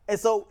 And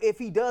so if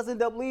he does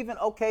end up leaving,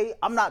 okay,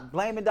 I'm not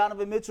blaming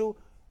Donovan Mitchell.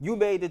 You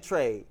made the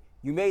trade.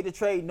 You made the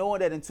trade knowing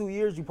that in 2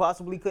 years you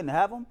possibly couldn't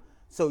have him.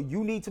 So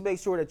you need to make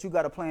sure that you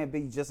got a plan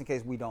B just in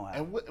case we don't have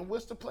him. And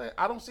what's the plan?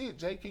 I don't see it,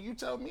 Jay. Can you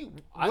tell me?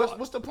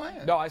 What's the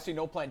plan? No, I see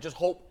no plan. Just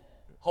hope.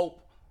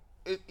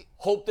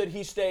 Hope that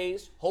he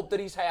stays. Hope that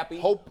he's happy.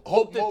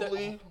 Hope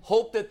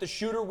that the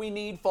shooter we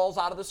need falls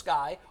out of the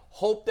sky.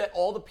 Hope that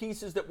all the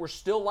pieces that we're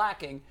still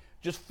lacking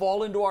just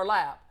fall into our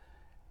lap,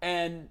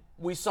 and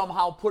we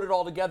somehow put it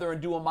all together and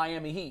do a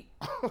Miami Heat.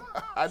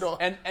 I don't.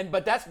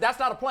 But that's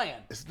not a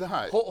plan. It's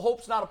not.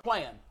 Hope's not a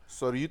plan.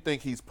 So do you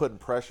think he's putting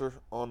pressure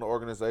on the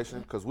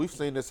organization? Because we've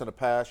seen this in the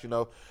past. You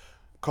know,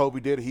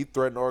 Kobe did it. He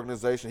threatened the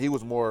organization. He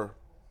was more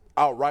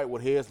outright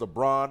with his.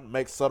 LeBron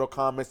makes subtle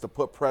comments to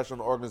put pressure on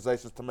the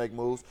organizations to make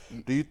moves.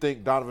 Do you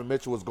think Donovan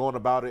Mitchell was going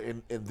about it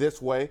in this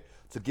way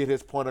to get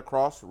his point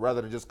across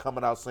rather than just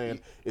coming out saying,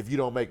 if you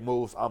don't make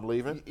moves, I'm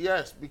leaving?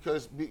 Yes,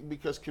 because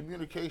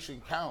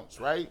communication counts,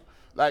 right?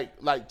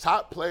 Like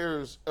top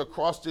players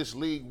across this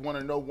league want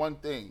to know one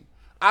thing.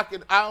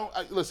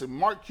 Listen,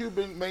 Mark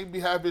Cuban maybe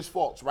have his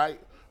faults, right?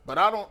 But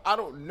I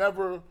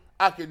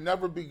can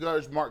never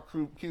begrudge Mark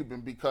Cuban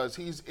because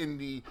he's in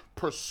the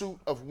pursuit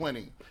of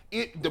winning.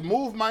 The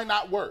move might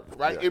not work,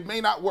 right? Yeah. It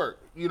may not work,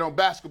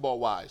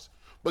 basketball-wise.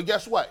 But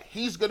guess what?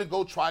 He's going to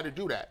go try to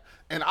do that.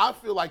 And I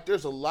feel like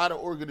there's a lot of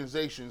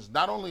organizations,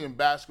 not only in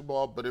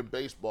basketball but in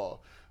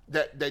baseball,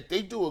 that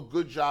they do a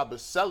good job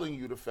of selling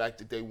you the fact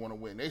that they want to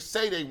win. They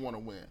say they want to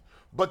win.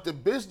 But the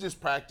business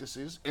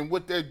practices and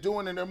what they're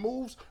doing in their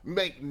moves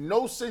make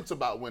no sense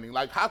about winning.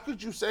 Like, how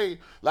could you say,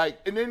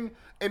 and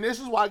this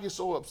is why I get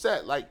so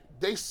upset. Like,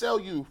 they sell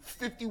you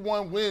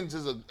 51 wins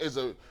as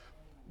a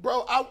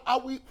bro,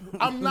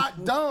 I'm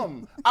not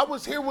dumb. I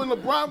was here when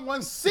LeBron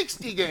won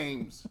 60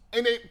 games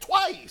and it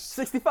twice.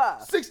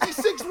 65.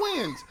 66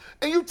 wins.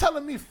 And you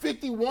telling me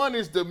 51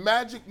 is the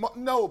magic?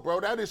 No, bro,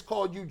 that is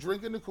called you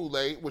drinking the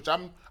Kool-Aid, which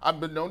I've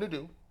been known to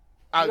do.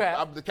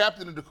 I'm the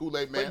captain of the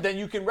Kool-Aid man. But then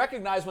you can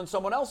recognize when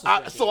someone else is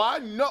drinking. So I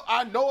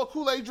know a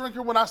Kool-Aid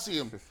drinker when I see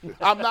him.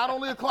 I'm not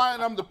only a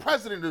client, I'm the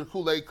president of the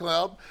Kool-Aid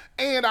Club,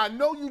 and I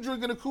know you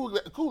drinking the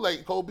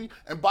Kool-Aid, Kobe.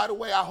 And by the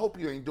way, I hope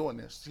you ain't doing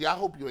this. See, I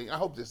hope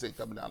this ain't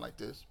coming down like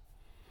this.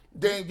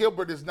 Dan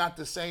Gilbert is not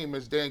the same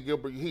as Dan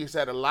Gilbert. He's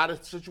had a lot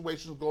of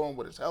situations going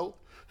with his health.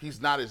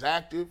 He's not as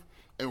active.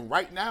 And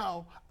right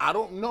now, I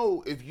don't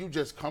know if you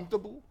just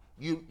comfortable.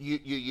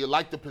 You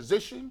like the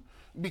position.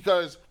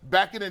 Because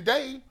back in the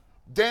day,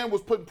 Dan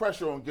was putting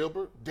pressure on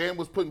Gilbert. Dan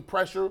was putting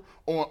pressure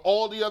on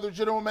all the other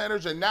general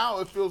managers. And now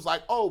it feels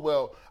like, oh,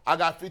 well, I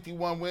got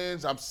 51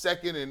 wins. I'm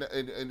second in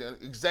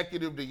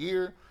executive of the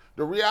year.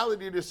 The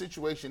reality of the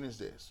situation is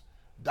this.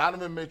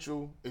 Donovan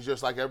Mitchell is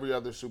just like every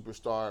other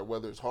superstar,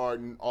 whether it's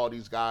Harden, all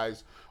these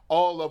guys,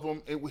 all of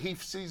them. He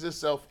sees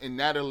himself in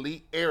that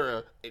elite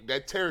era,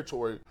 that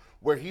territory,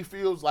 where he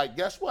feels like,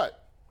 guess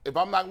what? If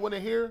I'm not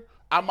winning here,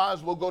 I might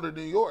as well go to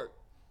New York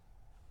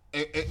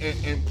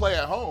and play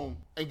at home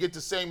and get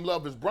the same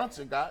love as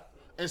Brunson got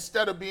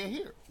instead of being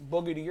here.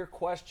 Boogie, to your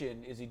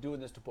question, is he doing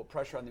this to put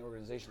pressure on the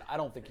organization? I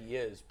don't think he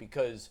is,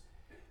 because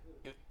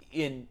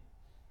in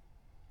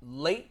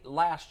late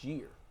last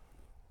year,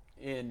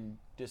 in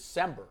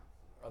December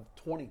of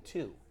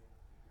 22,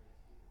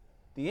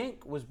 the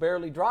ink was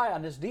barely dry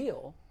on this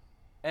deal,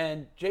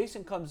 and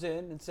Jason comes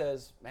in and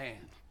says, man,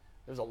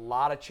 there's a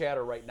lot of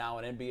chatter right now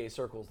in NBA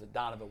circles that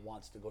Donovan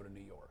wants to go to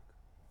New York.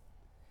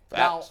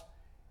 Facts.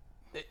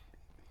 Now,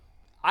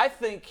 I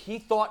think he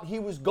thought he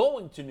was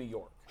going to New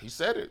York. He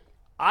said it.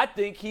 I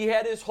think he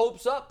had his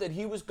hopes up that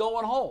he was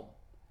going home.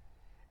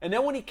 And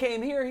then when he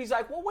came here, he's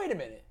like, well, wait a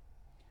minute.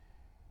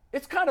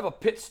 It's kind of a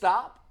pit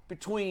stop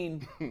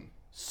between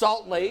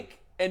Salt Lake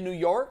and New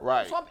York.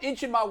 Right. So I'm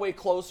inching my way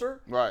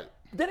closer. Right.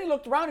 Then he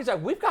looked around. He's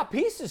like, we've got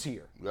pieces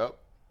here. Yep.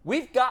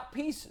 We've got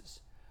pieces.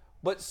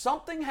 But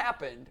something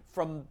happened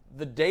from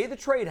the day the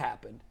trade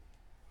happened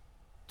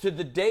to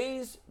the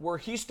days where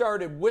he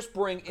started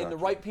whispering in the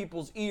right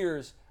people's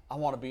ears, I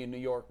want to be in New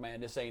York,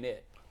 man. This ain't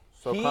it.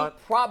 So he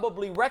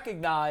probably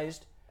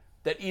recognized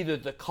that either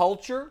the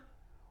culture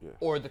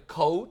or the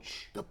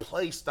coach, the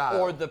play style,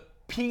 or the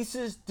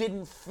pieces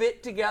didn't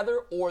fit together,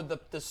 or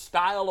the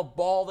style of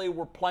ball they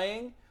were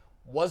playing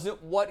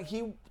wasn't what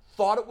he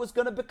thought it was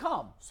going to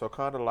become. So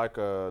kind of like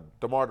a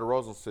DeMar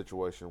DeRozan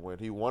situation when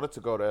he wanted to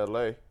go to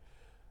L.A.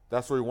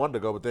 That's where he wanted to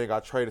go, but then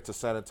got traded to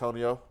San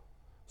Antonio.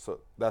 So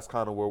that's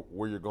kind of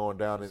where you're going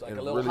down It's and like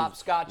a little really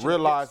hopscotch and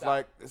realize pit stop.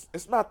 like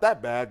it's not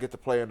that bad. Get to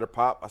play under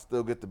Pop. I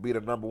still get to be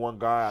the number one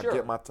guy. Sure. I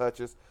get my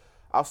touches.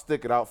 I'll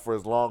stick it out for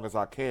as long as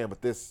I can,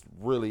 but this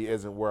really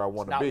isn't where I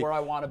want to be. Not where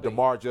I want to be.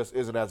 DeMar just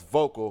isn't as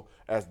vocal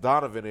as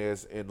Donovan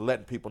is in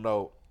letting people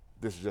know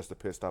this is just a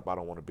pit stop. I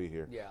don't want to be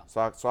here. Yeah.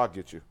 So I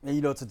get you.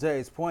 And to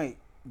Jay's point,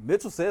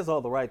 Mitchell says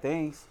all the right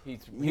things. He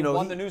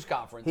won the news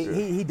conference.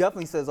 He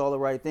definitely says all the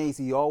right things.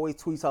 He always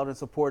tweets out in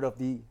support of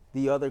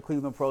the other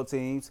Cleveland Pro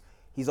teams.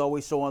 He's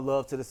always showing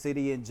love to the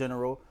city in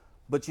general.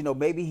 But,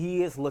 maybe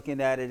he is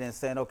looking at it and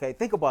saying, okay,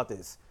 think about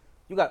this.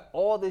 You got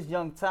all this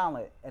young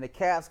talent, and the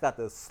Cavs got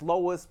the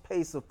slowest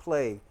pace of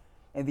play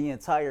in the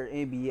entire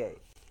NBA.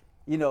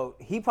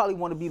 He probably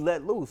want to be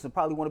let loose and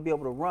probably want to be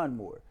able to run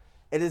more.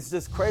 And it's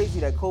just crazy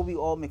that Kobe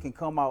Altman can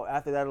come out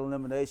after that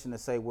elimination and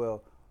say,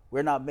 well,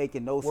 we're not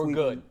making no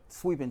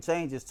sweeping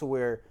changes, to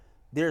where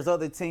there's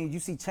other teams. You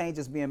see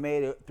changes being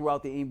made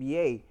throughout the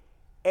NBA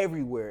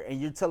everywhere,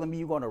 and you're telling me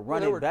you're going to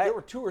run it back? There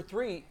were 2 or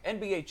 3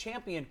 NBA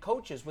champion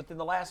coaches within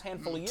the last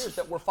handful of years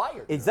that were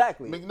fired.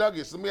 Exactly.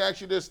 McNuggets, let me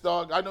ask you this,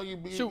 dog. I know you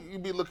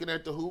be looking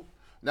at the hoop.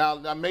 Now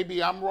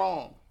maybe I'm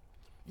wrong.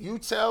 You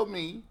tell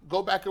me,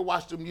 go back and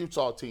watch them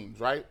Utah teams,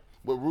 right?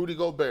 With Rudy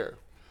Gobert.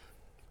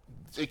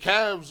 The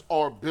Cavs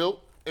are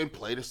built and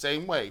play the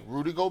same way.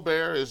 Rudy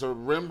Gobert is a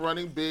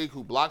rim-running big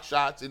who blocks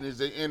shots and is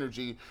the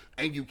energy,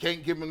 and you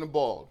can't give him the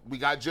ball. We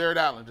got Jared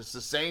Allen. It's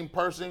the same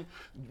person.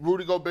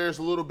 Rudy Gobert is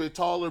a little bit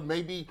taller,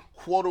 maybe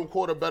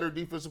quote-unquote a better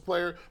defensive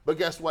player, but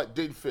guess what?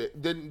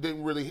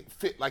 Didn't really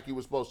fit like he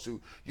was supposed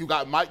to. You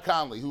got Mike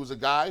Conley, who's a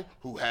guy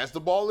who has the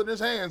ball in his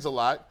hands a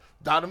lot.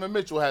 Donovan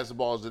Mitchell has the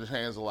balls in his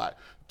hands a lot.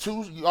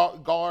 2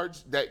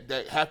 guards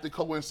that have to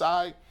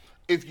coincide.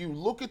 If you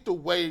look at the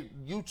way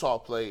Utah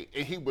played,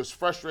 and he was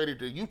frustrated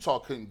that Utah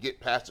couldn't get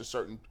past a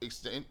certain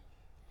extent,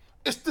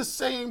 it's the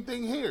same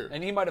thing here.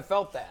 And he might have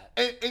felt that.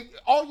 And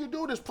all you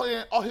do is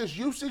playing, all his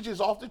usage is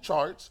off the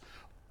charts.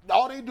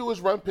 All they do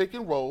is run pick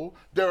and roll.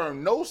 There are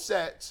no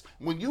sets.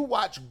 When you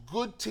watch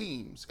good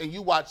teams and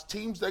you watch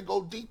teams that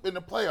go deep in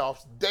the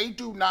playoffs, they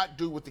do not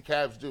do what the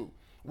Cavs do.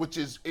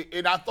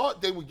 And I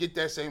thought they would get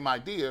that same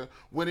idea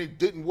when it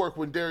didn't work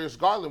when Darius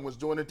Garland was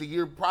doing it the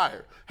year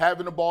prior.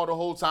 Having the ball the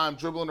whole time,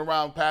 dribbling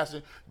around,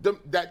 passing.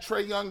 That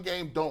Trae Young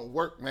game don't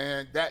work,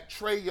 man. That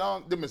Trae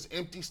Young, them is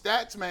empty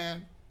stats,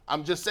 man.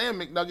 I'm just saying,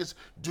 McNuggets,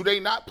 do they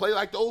not play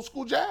like the old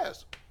school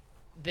Jazz?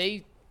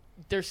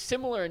 They're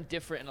similar and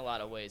different in a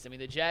lot of ways. I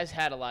mean, the Jazz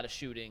had a lot of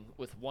shooting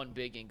with 1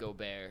 big in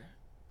Gobert.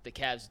 The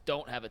Cavs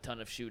don't have a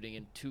ton of shooting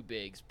and 2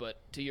 bigs. But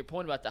to your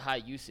point about the high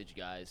usage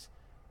guys,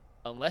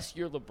 unless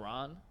you're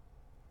LeBron,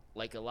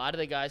 like a lot of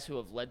the guys who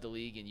have led the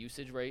league in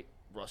usage rate,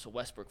 Russell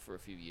Westbrook for a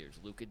few years,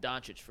 Luka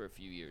Doncic for a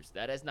few years,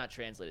 that has not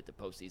translated to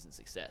postseason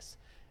success.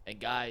 And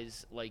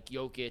guys like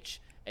Jokic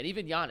and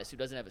even Giannis, who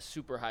doesn't have a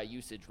super high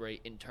usage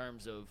rate in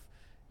terms of,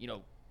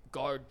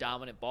 guard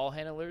dominant ball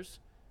handlers,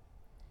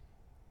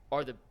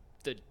 are the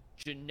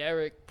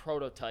generic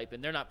prototype,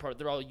 and they're not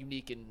they're all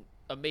unique and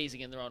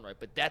amazing in their own right,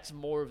 but that's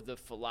more of the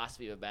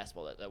philosophy of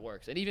basketball that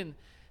works. And even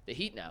the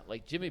Heat now,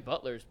 like Jimmy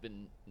Butler's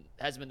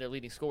has been their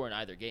leading scorer in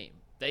either game.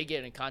 They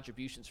get in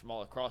contributions from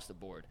all across the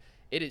board.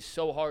 It is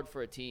so hard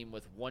for a team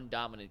with one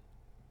dominant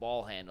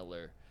ball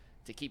handler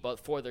to keep all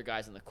 4 of their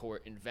guys on the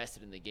court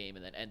invested in the game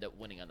and then end up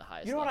winning on the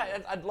highest level.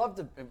 What I'd love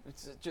to,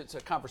 it's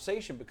a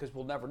conversation because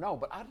we'll never know,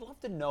 but I'd love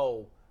to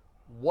know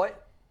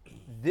what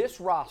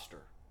this roster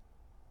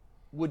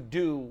would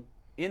do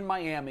in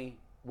Miami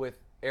with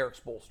Eric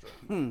Spoelstra.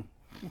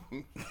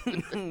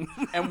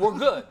 And we're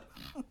good.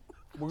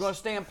 We're going to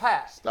stand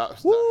pat. Stop.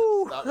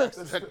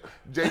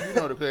 Jay, you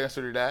know the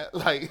answer to that.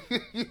 Like,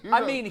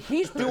 I mean,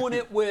 he's doing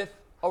it with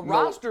a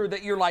roster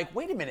that you're like,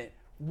 wait a minute,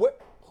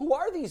 who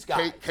are these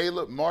guys?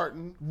 Caleb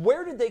Martin.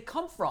 Where did they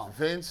come from?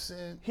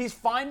 Vincent. He's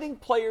finding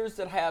players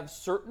that have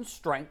certain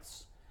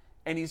strengths,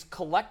 and he's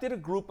collected a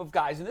group of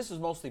guys, and this is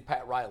mostly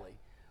Pat Riley,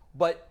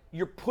 but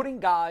you're putting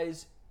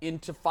guys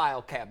into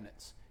file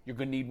cabinets. You're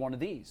going to need one of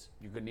these.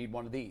 You're going to need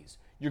one of these.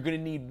 You're going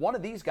to need one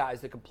of these guys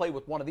that can play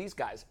with one of these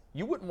guys.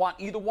 You wouldn't want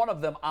either one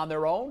of them on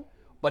their own,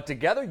 but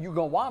together you're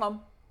going to want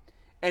them.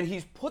 And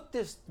he's put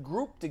this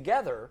group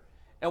together,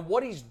 and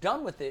what he's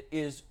done with it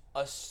is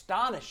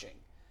astonishing.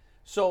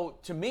 So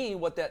to me,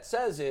 what that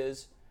says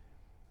is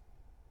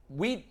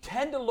we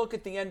tend to look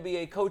at the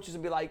NBA coaches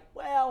and be like,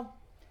 well,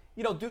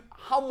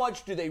 how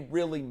much do they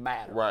really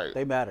matter? Right.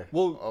 They matter.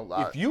 Well,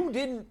 if you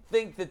didn't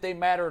think that they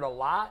mattered a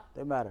lot,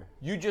 They matter.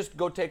 you just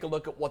go take a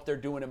look at what they're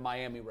doing in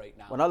Miami right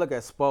now. When I look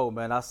at Spo,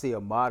 man, I see a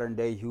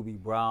modern-day Hubie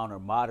Brown or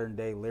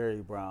modern-day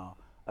Larry Brown,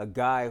 a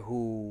guy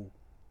who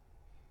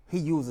he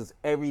uses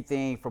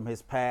everything from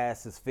his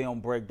past, his film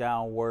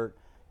breakdown work,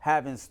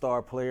 having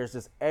star players,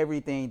 just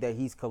everything that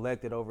he's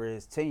collected over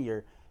his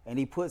tenure, and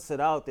he puts it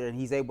out there, and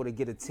he's able to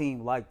get a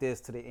team like this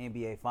to the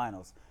NBA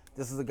Finals.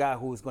 This is a guy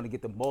who is going to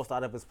get the most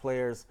out of his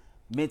players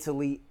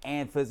mentally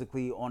and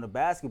physically on the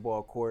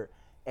basketball court.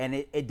 And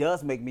it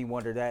does make me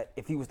wonder that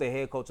if he was the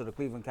head coach of the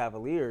Cleveland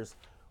Cavaliers,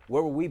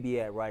 where would we be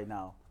at right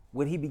now?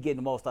 Would he be getting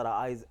the most out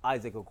of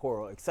Isaac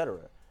Okoro, et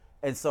cetera?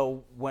 And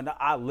so when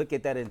I look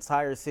at that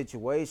entire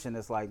situation,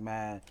 it's like,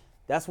 man,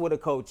 that's what a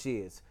coach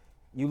is.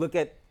 You look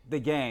at the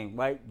game,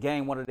 right?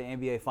 Game 1 of the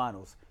NBA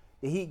Finals.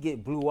 The Heat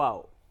get blew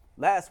out.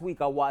 Last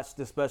week I watched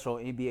the special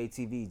on NBA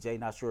TV. Jay,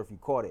 not sure if you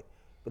caught it.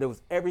 But it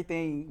was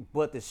everything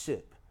but the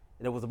ship.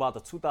 And it was about the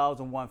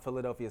 2001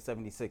 Philadelphia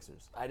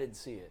 76ers. I didn't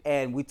see it.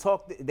 And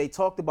they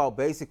talked about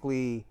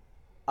basically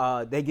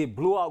they get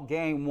blew out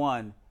game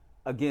 1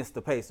 against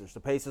the Pacers. The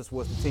Pacers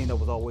was the team that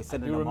was always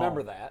sending them You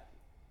remember home. that.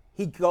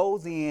 He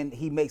goes in,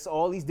 he makes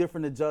all these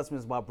different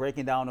adjustments by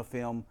breaking down the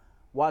film,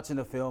 watching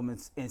the film,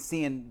 and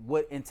seeing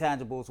what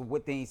intangibles or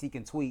what things he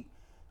can tweak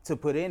to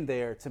put in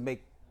there to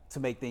make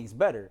things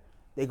better.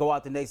 They go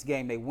out the next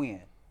game, they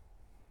win.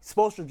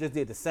 Spoelstra just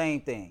did the same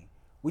thing.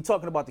 We're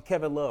talking about the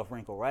Kevin Love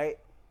wrinkle, right?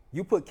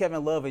 You put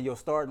Kevin Love in your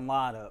starting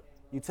lineup,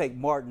 you take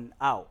Martin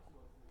out.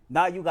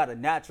 Now you got a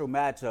natural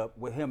matchup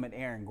with him and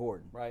Aaron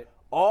Gordon. Right.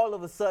 All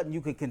of a sudden,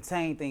 you could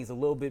contain things a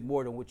little bit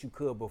more than what you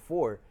could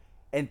before.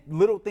 And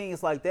little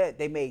things like that,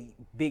 they made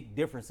big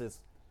differences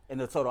in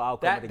the total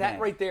outcome of the game. That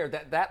right there,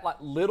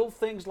 that little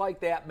things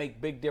like that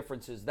make big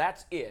differences.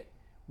 That's it.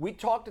 We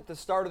talked at the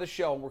start of the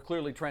show, and we're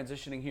clearly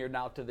transitioning here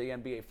now to the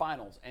NBA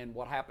Finals and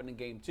what happened in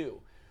Game 2.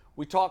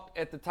 We talked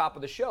at the top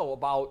of the show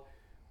about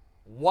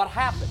what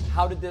happened.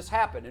 How did this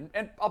happen?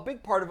 And a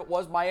big part of it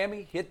was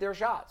Miami hit their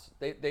shots.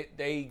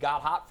 They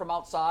got hot from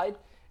outside,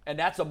 and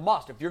that's a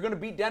must. If you're going to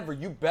beat Denver,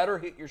 you better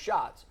hit your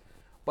shots.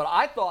 But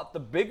I thought the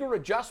bigger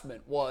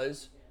adjustment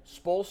was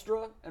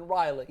Spoelstra and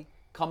Riley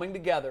coming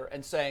together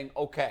and saying,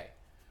 okay,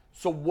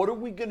 so what are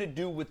we going to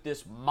do with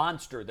this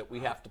monster that we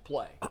have to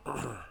play?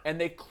 And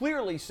they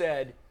clearly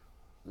said,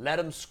 let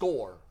him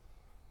score.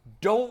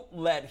 Don't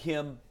let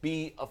him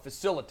be a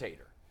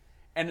facilitator.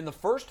 And in the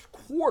first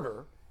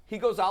quarter, he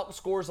goes out and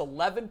scores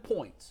 11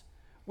 points,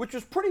 which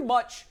was pretty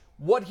much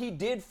what he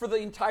did for the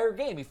entire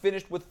game. He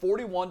finished with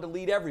 41 to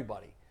lead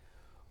everybody.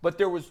 But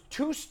there was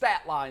 2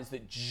 stat lines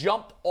that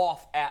jumped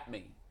off at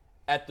me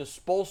at the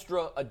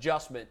Spoelstra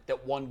adjustment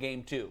that won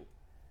Game 2.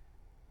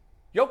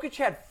 Jokic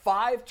had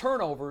 5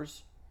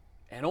 turnovers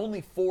and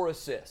only 4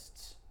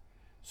 assists.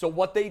 So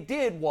what they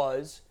did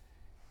was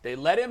they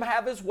let him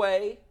have his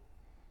way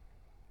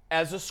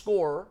as a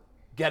scorer,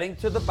 getting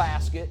to the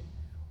basket,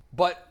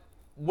 but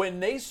when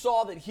they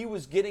saw that he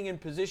was getting in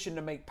position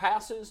to make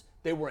passes,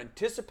 they were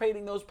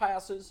anticipating those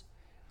passes.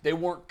 They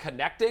weren't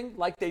connecting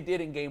like they did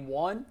in Game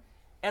 1,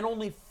 and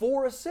only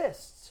 4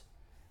 assists.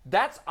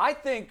 That's, I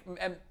think,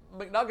 and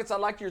McNuggets,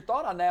 I'd like your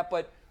thought on that,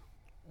 but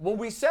when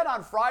we said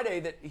on Friday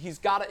that he's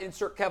got to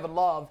insert Kevin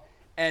Love,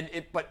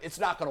 but it's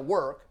not going to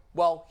work,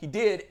 well, he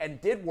did and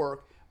did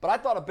work, but I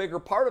thought a bigger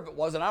part of it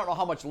was, and I don't know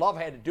how much Love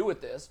had to do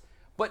with this,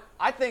 but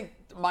I think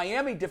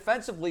Miami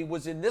defensively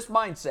was in this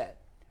mindset.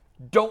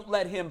 Don't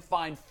let him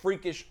find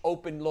freakish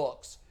open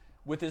looks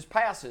with his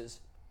passes,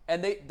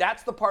 and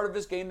that's the part of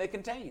his game they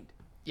contained.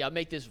 Yeah, I'll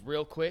make this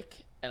real quick,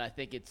 and I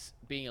think it's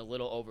being a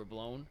little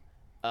overblown.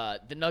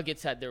 The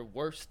Nuggets had their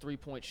worst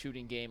three-point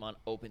shooting game on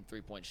open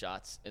three-point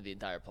shots in the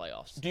entire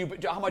playoffs.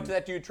 How much of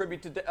that do you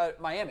attribute to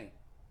Miami?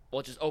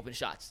 Well, just open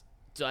shots.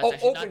 So that's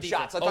actually open not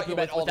shots. I defense. thought you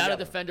meant without altogether.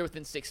 a defender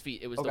within 6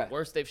 feet. It was Okay. the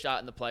worst they've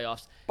shot in the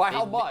playoffs. By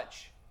how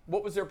much?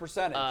 What was their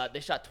percentage? They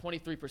shot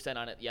 23%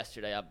 on it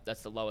yesterday.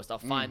 That's the lowest. I'll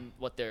find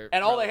what their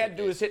and all they had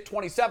to relative do is hit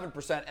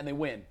 27%, and they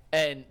win.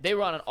 And they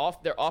were on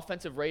their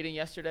offensive rating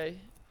yesterday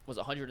was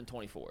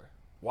 124.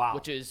 Wow.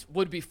 Which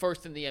would be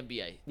first in the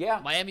NBA. Yeah.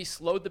 Miami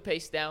slowed the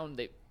pace down.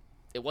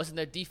 It wasn't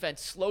their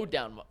defense slowed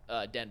down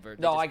Denver.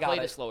 They No, just I got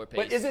played it. a slower pace.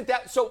 But isn't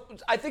that so?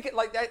 I think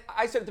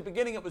I said at the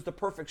beginning it was the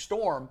perfect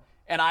storm,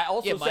 and I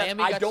also said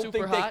Miami I got don't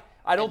super think hot,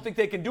 I don't think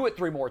they can do it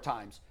 3 more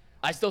times.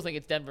 I still think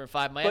it's Denver in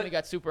 5. Miami But-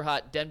 got super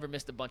hot. Denver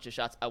missed a bunch of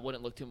shots. I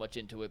wouldn't look too much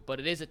into it, but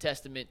it is a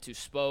testament to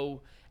Spo,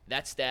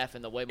 that staff,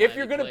 and the way Miami If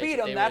you're going to plays, beat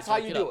that them, they that's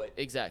really how you took do up. it.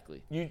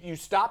 Exactly. You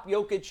stop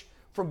Jokic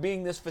from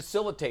being this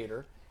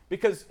facilitator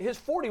because his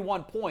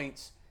 41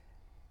 points.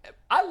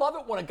 I love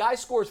it when a guy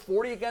scores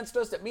 40 against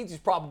us. That means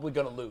he's probably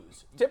going to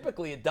lose.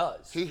 Typically, it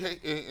does.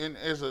 And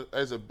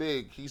as a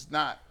big, he's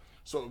not.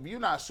 So if you're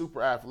not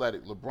super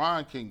athletic,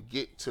 LeBron can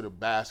get to the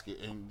basket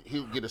and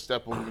he'll get a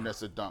step on you and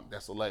that's a dunk,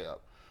 that's a layup.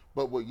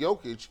 But with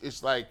Jokic,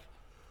 it's like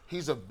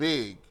he's a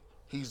big.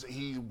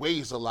 He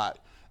weighs a lot.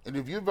 And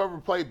if you've ever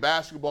played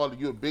basketball and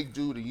you're a big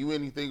dude and you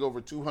anything over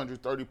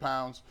 230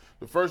 pounds,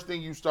 the first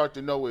thing you start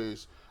to know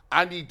is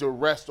I need to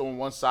rest on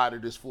one side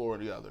of this floor or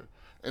the other.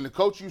 And the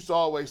coach used to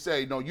always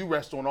say, no, you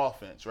rest on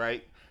offense,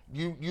 right?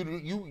 You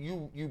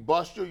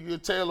bust your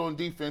tail on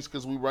defense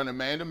because we running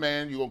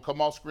man-to-man. You're going to come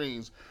off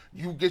screens.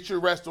 You get your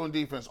rest on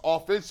defense.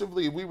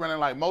 Offensively, if we running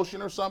like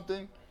motion or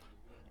something,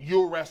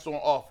 you'll rest on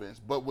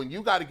offense. But when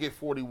you got to get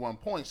 41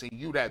 points and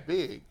you that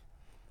big,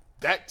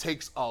 that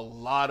takes a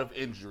lot of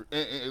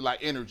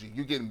energy.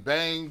 You're getting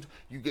banged.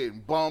 You're getting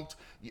bumped.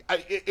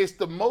 It's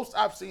the most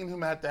I've seen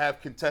him have to have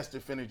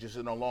contested finishes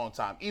in a long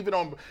time.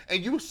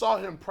 And you saw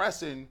him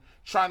pressing,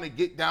 trying to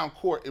get down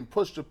court and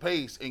push the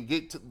pace and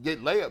get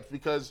layups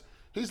because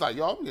he's like,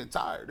 yo, I'm getting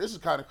tired. This is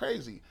kind of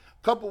crazy.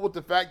 Coupled with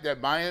the fact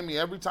that Miami,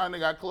 every time they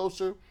got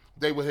closer,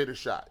 they would hit a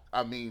shot.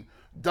 I mean,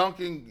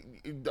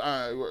 dunking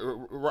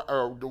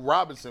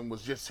Robinson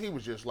was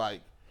just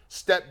like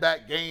step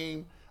back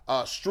game.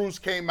 Strus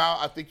came out.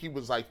 I think he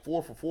was like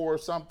 4 for 4 or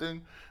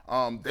something.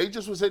 They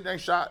just was hitting their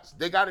shots.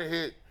 They got to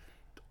hit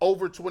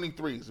over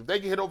 23s. If they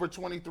can hit over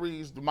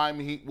 23s, the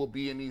Miami Heat will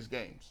be in these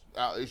games.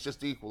 It's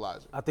just the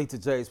equalizer. I think to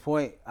Jay's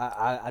point,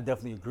 I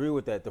definitely agree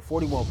with that. The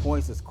 41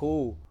 points is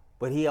cool,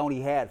 but he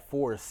only had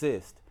 4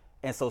 assists.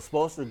 And so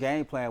Spoelstra's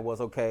game plan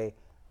was, okay,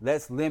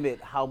 let's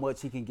limit how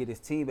much he can get his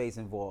teammates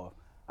involved.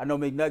 I know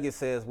McNuggets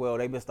says, well,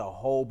 they missed a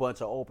whole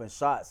bunch of open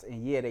shots,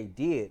 and yeah, they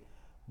did.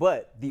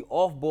 But the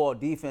off-ball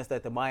defense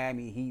that the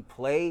Miami Heat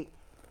played,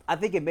 I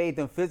think it made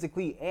them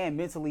physically and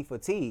mentally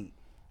fatigued.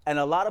 And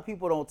a lot of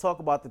people don't talk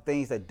about the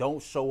things that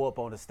don't show up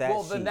on the stat sheet.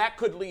 Well, then that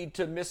could lead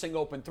to missing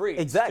open threes.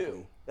 Exactly.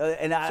 Too.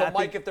 I Mike,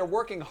 think, if they're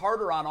working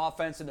harder on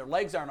offense and their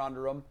legs aren't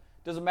under them,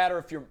 doesn't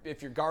matter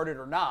if you're guarded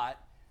or not.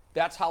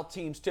 That's how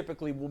teams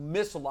typically will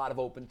miss a lot of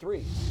open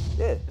threes.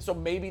 yeah. So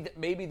maybe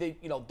they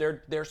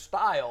their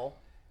style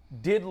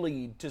did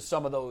lead to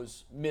some of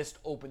those missed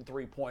open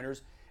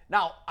 3-pointers.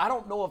 Now, I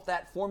don't know if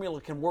that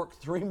formula can work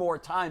 3 more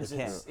times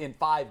in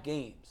 5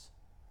 games.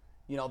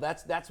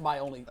 That's my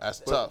only. That's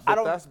tough.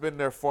 But that's been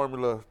their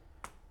formula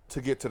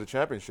to get to the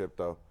championship,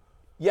 though.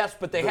 Yes,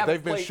 but they've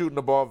They've been played, shooting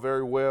the ball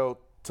very well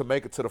to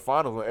make it to the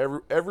finals.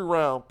 Every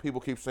round,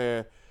 people keep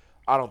saying,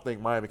 I don't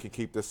think Miami can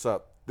keep this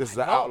up. This is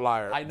an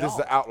outlier. I know. This is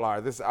an outlier.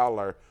 This is an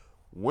outlier.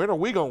 When are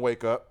we going to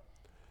wake up?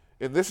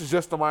 And this is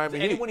just the Miami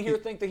Does Heat. anyone here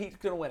think the Heat's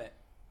going to win it?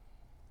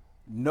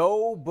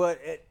 No, but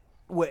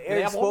with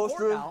Eric have home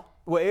court now.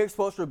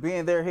 Spoelstra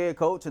being their head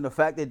coach and the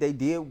fact that they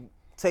did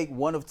take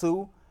 1 of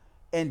 2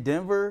 in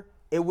Denver,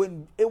 it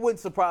wouldn't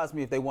surprise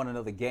me if they won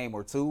another game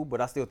or 2, but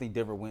I still think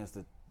Denver wins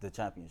the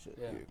championship.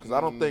 Because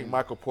I don't think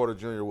Michael Porter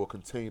Jr. will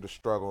continue to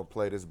struggle and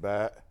play this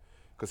bad.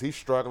 Because he's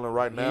struggling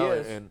right now.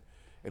 is.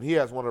 And he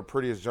has one of the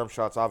prettiest jump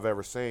shots I've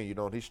ever seen.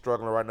 And he's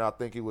struggling right now. I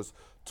think he was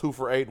 2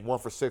 for 8 and 1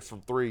 for 6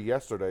 from 3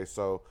 yesterday.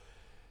 So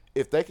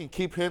if they can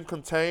keep him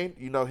contained,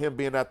 him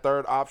being that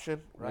third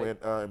option, when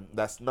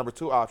that's number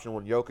 2 option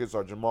when Jokic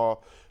or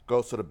Jamal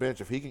goes to the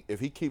bench. If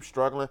he keeps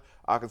struggling,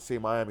 I can see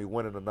Miami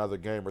winning another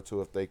game or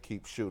 2 if they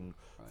keep shooting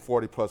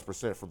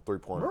 40+% from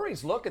 3-pointers.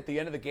 Murray's look at the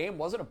end of the game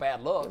wasn't a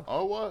bad look.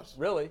 Oh, it was.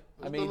 Really?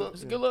 It's a good look.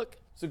 It's a good look.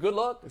 It's a good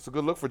look. It's a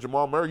good look for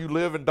Jamal Murray. You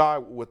live and die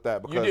with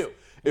that because do.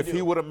 if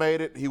he would have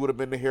made it, he would have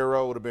been the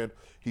hero. Would have been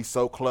he's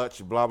so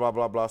clutch, blah blah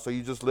blah blah. So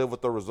you just live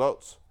with the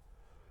results.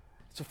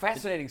 It's a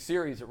fascinating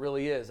series. It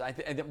really is.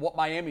 And what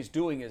Miami's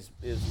doing is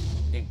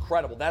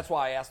incredible. That's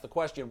why I asked the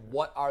question: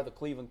 what are the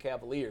Cleveland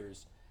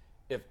Cavaliers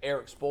if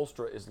Eric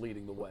Spoelstra is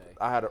leading the way?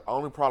 The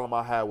only problem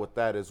I had with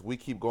that is we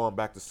keep going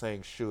back to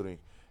saying shooting,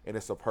 and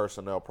it's a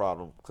personnel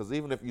problem. Because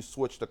even if you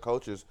switch the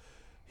coaches,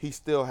 he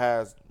still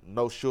has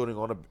no shooting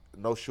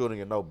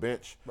and no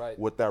bench Right.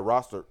 with that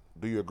roster.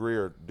 Do you agree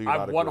or do you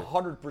not agree? I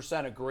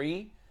 100%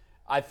 agree.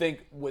 I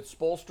think with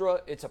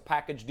Spoelstra, it's a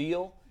package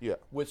deal. Yeah.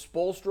 With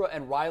Spoelstra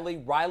and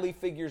Riley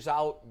figures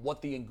out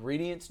what the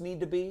ingredients need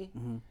to be.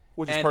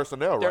 Which is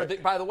personnel,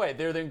 right? By the way,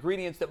 they're the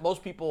ingredients that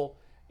most people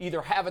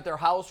either have at their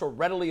house or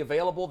readily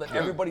available that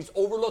everybody's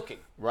overlooking.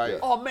 Right.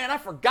 Oh, man, I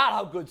forgot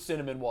how good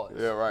Cinnamon was.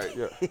 Yeah, right.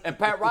 Yeah. And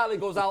Pat Riley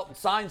goes out and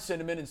signs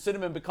Cinnamon, and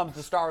Cinnamon becomes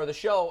the star of the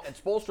show, and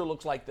Spoelstra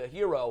looks like the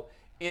hero.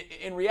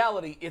 In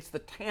reality, it's the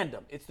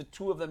tandem. It's the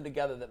two of them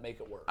together that make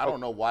it work. I don't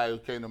know why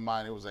it came to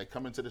mind. It was like,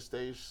 coming to the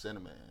stage,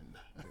 Cinnamon.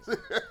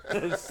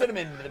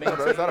 Cinnamon.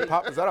 Is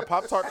that a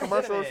Pop-Tart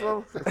commercial or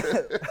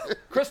something?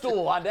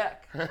 Crystal on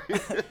deck.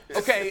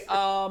 Okay,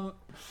 now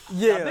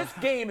this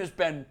game has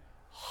been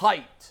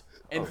hyped.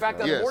 In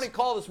fact, on the Yes. morning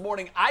call this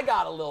morning, I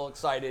got a little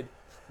excited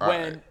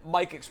when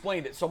Mike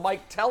explained it. So,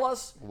 Mike, tell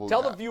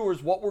the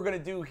viewers what we're going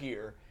to do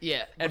here.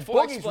 Yeah. And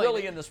before I Boogie's explain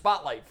really it, in the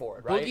spotlight for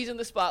it, right? Boogie's in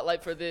the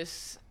spotlight for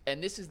this,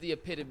 and this is the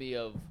epitome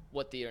of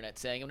what the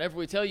internet's saying. And whenever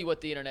we tell you what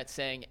the internet's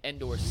saying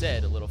and/or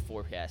said, a little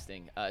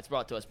forecasting, it's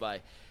brought to us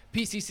by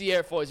PCC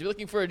Airfoils. If you're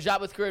looking for a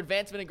job with career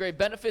advancement and great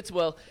benefits,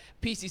 well,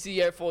 PCC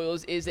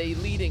Airfoils is a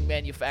leading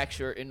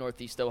manufacturer in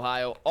Northeast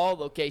Ohio. All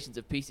locations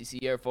of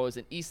PCC Airfoils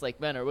in Eastlake,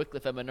 Menor,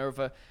 Wickliffe, and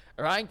Minerva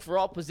are hiring for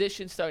all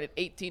positions starting at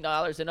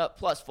 $18 and up,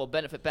 plus full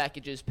benefit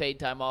packages, paid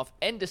time off,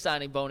 and a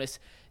signing bonus.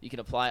 You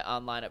can apply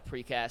online at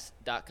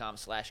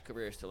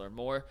precast.com/careers to learn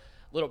more.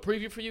 Little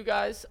preview for you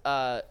guys.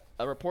 A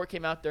report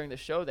came out during the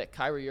show that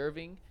Kyrie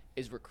Irving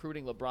is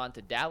recruiting LeBron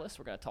to Dallas.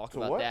 We're going to talk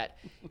about that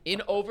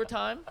in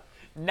overtime.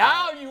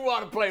 Now you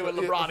want to play with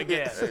LeBron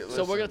again.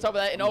 So we're going to talk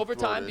about that in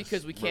overtime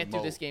because we can't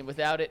do this game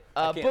without it.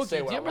 Boogie, do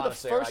you remember the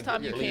first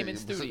time you came in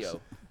studio?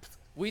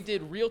 We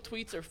did real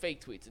tweets or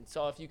fake tweets and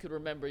saw if you could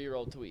remember your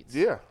old tweets.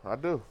 Yeah, I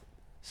do.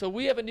 So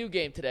we have a new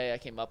game today I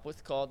came up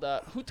with called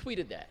Who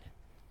Tweeted That?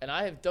 And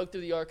I have dug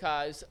through the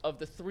archives of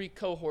the 3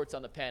 cohorts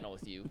on the panel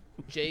with you.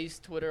 Jay's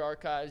Twitter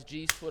archives,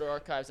 G's Twitter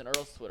archives, and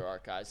Earl's Twitter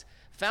archives.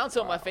 Found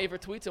some of my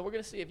favorite tweets, and we're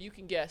going to see if you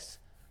can guess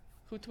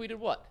who tweeted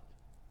what.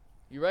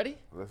 You ready?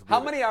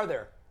 How many are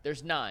there?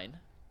 There's 9.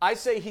 I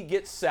say he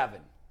gets 7.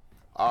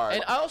 All right.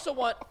 And I also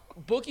want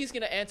Boogie's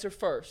going to answer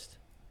first,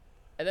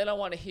 and then I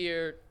want to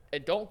hear,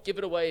 and don't give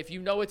it away. If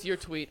you know it's your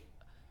tweet,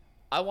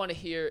 I want to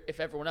hear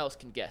if everyone else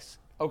can guess.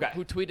 Okay.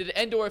 Who tweeted it,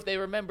 and or if they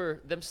remember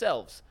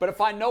themselves. But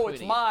if I know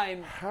it's tweeting.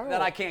 mine,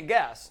 then I can't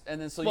guess, and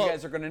then so Well, you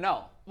guys are going to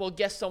know. Well,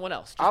 guess someone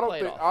else. Just I don't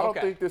play think it off.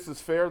 Okay. this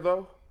is fair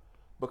though,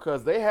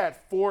 because they had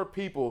 4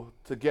 people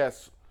to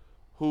guess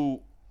who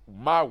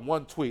my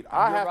one tweet.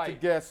 I You're have right. to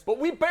guess. But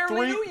we barely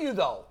 3 knew you,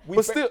 though.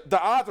 But still, the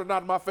odds are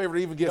not in my favor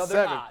to even get No,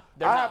 they're 7. not.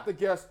 They're I not. have to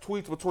guess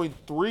tweets between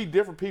 3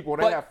 different people,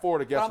 and they have 4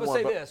 to guess but I'm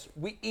one. going to say this.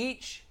 We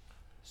each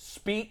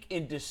speak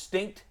in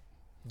distinct,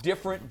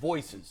 different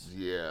voices.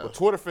 Yeah. But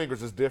Twitter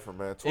fingers is different,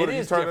 man. Twitter, It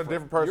you is turn a different.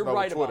 different person You're over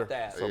right Twitter. about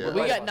that. So Yeah. we're We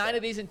right got about 9 that.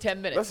 of these in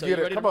 10 minutes. Let's so get you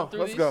it. ready Come to run on, through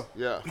let's these? go.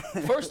 Yeah.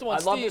 First one,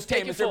 I love Steve, this take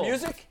game. it Is there full.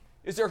 music?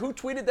 Is there who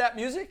tweeted that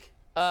music?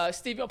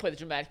 Steve, you don't play the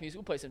dramatic music.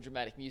 We'll play some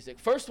dramatic music.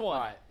 First one.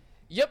 All right.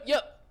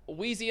 Yep.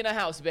 Wheezy in a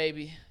house,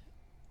 baby.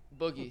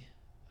 Boogie,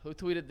 who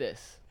tweeted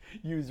this?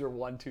 User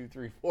 1, 2,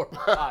 3, 4,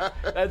 5.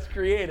 That's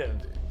creative.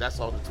 That's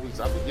all the tweets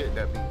I've been getting.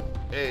 That be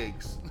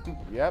eggs.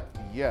 Yep.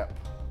 Yep.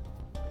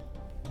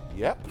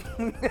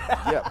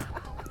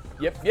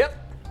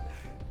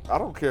 I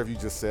don't care if you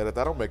just said it.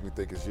 That don't make me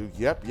think it's you.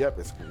 Yep.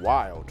 It's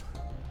wild.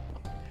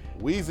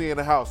 Wheezy in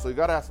the house, so you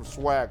gotta have some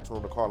swag to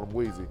him to call him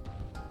Wheezy.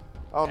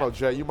 I don't know,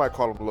 Jay. You might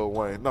call him Lil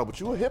Wayne. No, but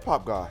you a hip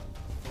hop guy.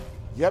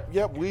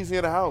 Yep. Wheezy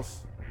in the house.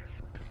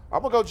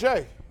 I'm gonna go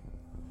Jay.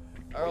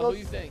 Earl, who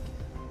you think?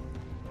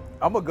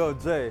 I'm going to go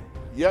Jay.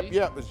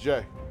 Yep. It's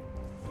Jay.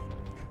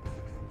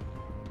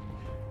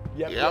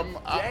 Yep. Yeah,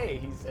 Jay,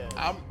 he said.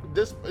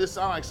 It sounds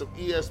like some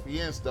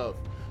ESPN stuff.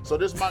 So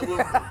this might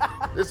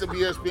this is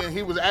ESPN.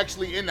 He was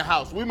actually in the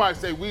house. We might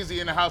say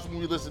Weezy in the house when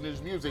we listen to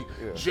his music.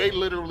 Yeah. Jay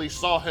literally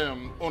saw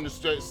him on the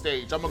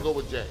stage. I'm gonna go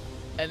with Jay.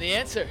 And the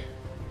answer,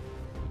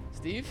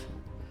 Steve?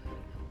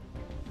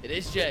 It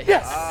is Jay.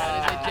 Yes.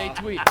 That is a Jay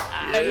tweet.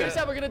 And here's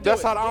how we're going to do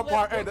That's it. how the We'll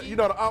let umpire, Boogie- you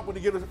know, the ump when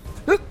he gives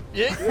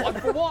Yeah, 1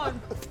 for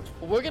 1.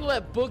 We're going to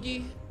let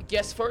Boogie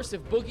guess first.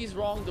 If Boogie's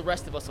wrong, the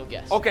rest of us will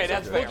guess. Okay,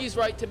 that's fair. Boogie's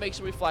right to make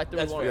sure we fly through.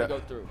 That's We want fair. to go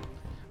through.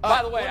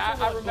 By the way, 1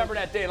 for I 1, remember Boogie.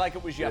 that day like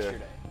it was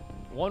yesterday.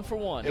 1 for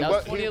 1. It That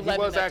was- was he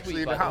 2011. was that actually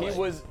tweet, in the by way. house. He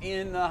was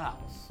in the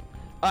house.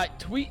 All right,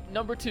 tweet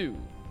number 2.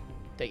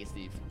 Take it,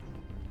 Steve.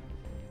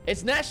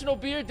 It's National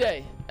Beer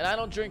Day, and I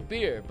don't drink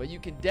beer, but you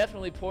can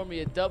definitely pour me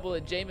a double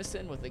at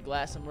Jameson with a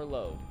glass of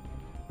Merlot.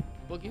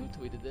 Boogie, who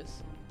tweeted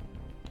this?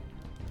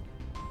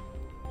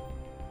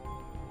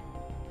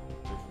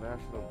 It's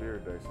National Beer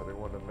Day, so they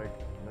wanted to make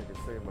it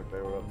seem like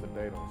they were up to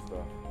date on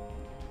stuff.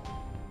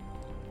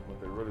 What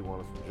they really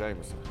want is some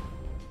Jameson.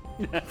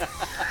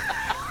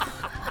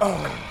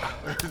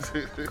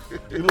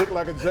 He looked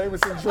like a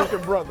Jameson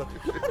drinking brother.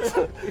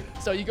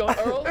 So you go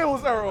Earl? It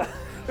was Earl.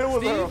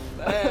 Steve?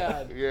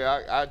 Man.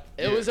 Yeah,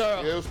 It was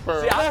Earl. It was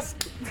Pearl. See,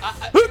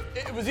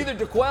 it was either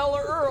DeQuell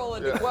or Earl,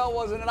 and DeQuell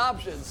wasn't an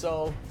option,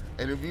 so.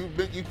 And if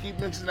you keep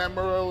mixing that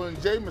Merle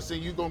and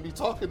Jameson, you're gonna be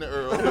talking to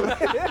Earl.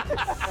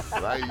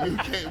 Like you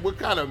can't. What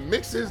kind of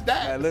mix is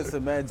that? Hey,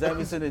 listen, man,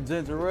 Jameson and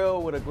ginger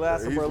ale with a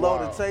glass of He's Merlot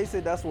wild. to taste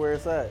it, that's where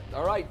it's at.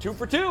 All right, 2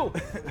 for 2.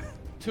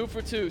 2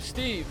 for 2.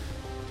 Steve,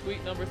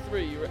 tweet number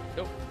 3.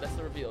 Nope, that's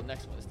the reveal.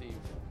 Next one, Steve.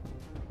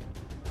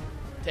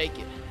 Take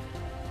it.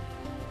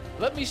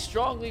 Let me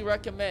strongly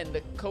recommend the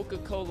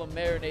Coca-Cola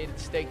marinated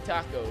steak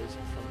tacos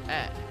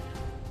from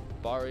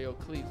 @Barrio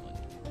Cleveland.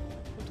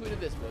 Who tweeted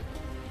this, book?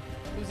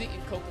 Who's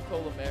eating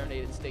Coca-Cola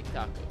marinated steak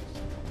tacos?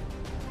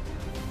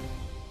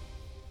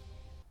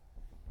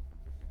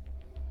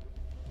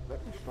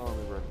 Let me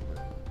strongly recommend.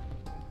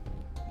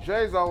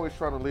 Jay's always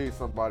trying to lead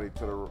somebody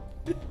to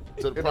the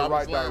in the right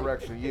promised land.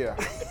 direction. Yeah,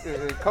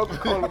 and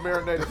Coca-Cola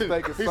marinated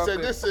steak is He something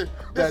said this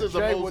that is a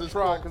Jay Moses would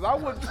try. quote. Because I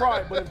wouldn't try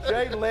it, but if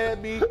Jay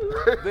led me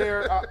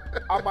there,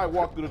 I might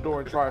walk through the door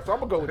and try it. So I'm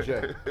gonna go with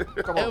Jay.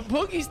 Come on. And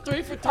Boogie's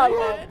 3 for 3. I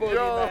love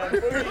Boogie,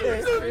 man. Boogie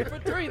is 3 for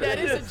 3. That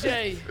is a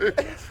J.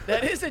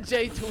 That is a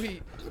J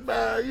tweet.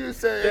 Man, you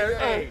say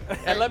Hey,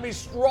 and let me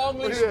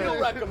strongly still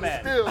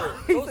recommend.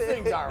 Those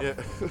things are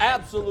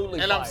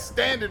absolutely and fire. I'm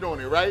standing on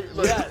it, right?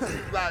 Like, Yes.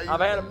 like,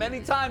 I've had them many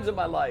times in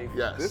my life.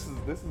 Yes.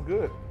 This is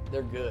good.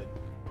 They're good.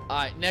 All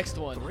right, next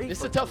one. 3 This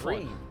is for a tough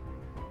 3. one.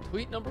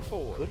 Tweet number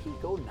 4. Could he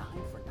go 9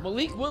 for 9?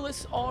 Malik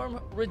Willis' arm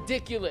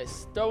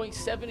ridiculous. Throwing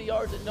 70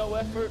 yards at no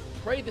effort.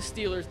 Pray the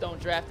Steelers don't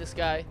draft this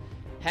guy.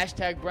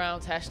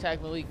 #Browns,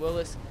 #Malik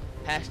Willis,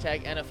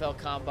 #NFL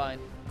Combine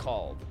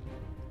called.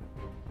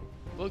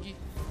 Boogie,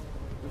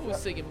 who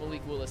was singing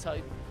Malik Willis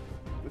hype?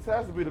 This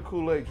has to be the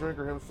Kool-Aid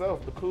drinker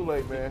himself, the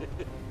Kool-Aid man.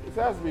 This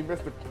has to be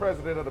Mr.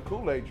 President of the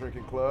Kool-Aid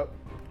drinking club,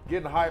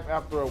 getting hype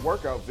after a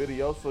workout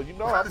video. So you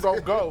know I'm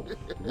gonna go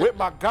with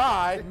my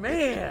guy.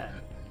 Man.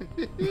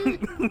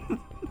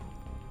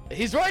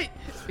 He's right.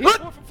 He's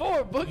 4 for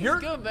 4. Boogie's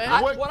good,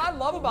 man. What I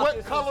love about What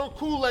this color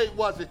Kool-Aid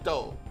was it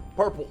though?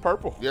 purple.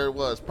 Purple. Yeah, it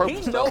was purple.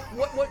 He stuff.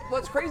 know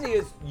what's crazy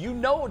is you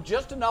know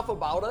just enough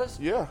about us.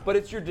 Yeah. But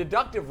it's your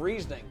deductive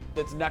reasoning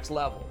that's next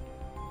level.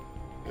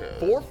 Yeah.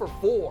 4 for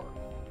 4.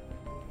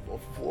 4 for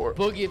 4.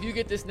 Boogie, if you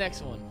get this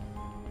next one,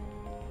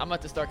 I'm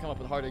about to start coming up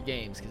with harder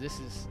games because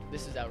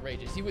this is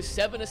outrageous. He was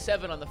 7 of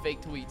 7 on the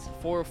fake tweets,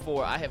 4 of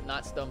 4. I have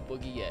not stumped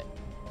Boogie yet.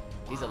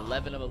 He's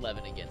 11 of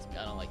 11 against me.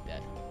 I don't like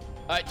that.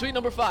 All right, tweet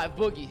number 5,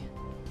 Boogie.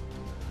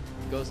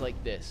 Goes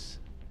like this.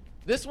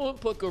 This woman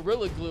put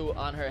Gorilla Glue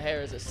on her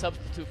hair as a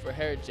substitute for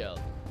hair gel.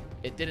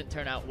 It didn't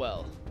turn out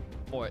well.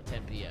 More at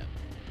 10 p.m.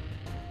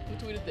 Who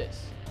tweeted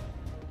this?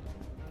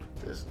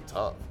 This is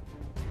tough.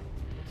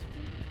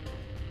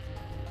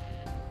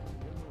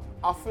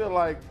 I feel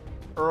like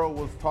Earl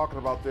was talking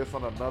about this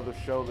on another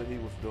show that he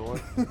was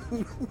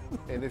doing,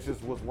 and it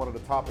just was one of the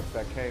topics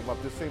that came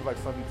up. This seems like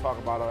something you talk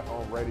about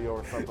on radio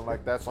or something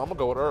like that, so I'm gonna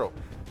go with Earl.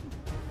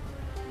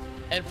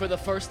 And for the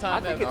first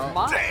time I think ever, it's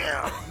mine.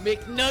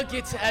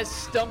 McNuggets has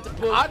stumped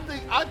Boogie.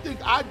 I think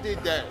I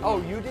did that.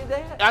 Oh, you did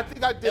that? I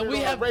think I did And it we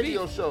on a have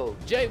radio beef. show.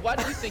 Jay, why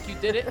do you think you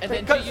did it? And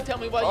then G, you tell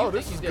me why you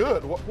this think is you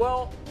did good. it.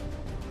 Well,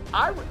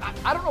 I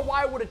don't know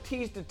why I would have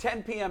teased a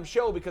 10 p.m.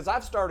 show because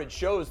I've started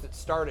shows that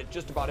start at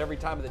just about every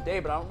time of the day,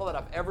 but I don't know that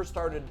I've ever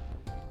started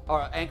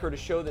or anchored a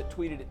show that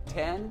tweeted at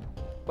 10.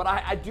 But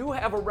I do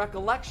have a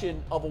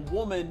recollection of a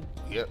woman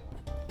Yep.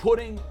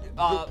 putting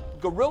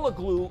Gorilla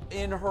Glue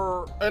in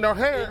her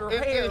hair,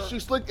 and she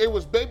slicked. It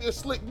was baby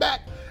slicked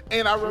back,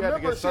 and I to remember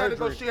get she had to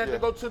go. surgery. She had Yeah. to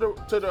go to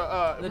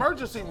the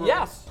emergency room.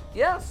 Yes.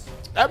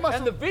 That must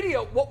And the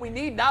video, what we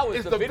need now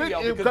is the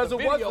video because the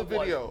it was video the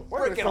video. Wait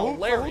a minute, freaking so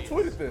hilarious. who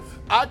tweeted this?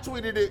 I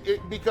tweeted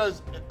it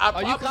because I. Are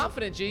you probably-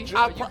 confident, G?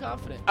 I Are you pro-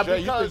 confident? I- Jay,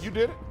 you because think you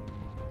did it?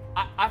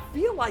 I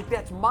feel like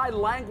that's my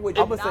language.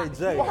 I'm and gonna not-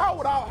 say Jay. Well,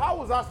 how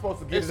was I supposed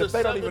to get it's it a if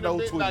they don't even know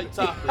who midnight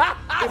tweeted it? topic.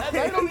 If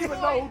they don't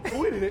even know who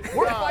tweeted it,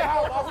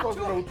 how am I supposed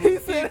to know who tweeted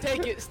it? Steve,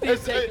 take it.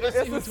 Steve, take it. Let's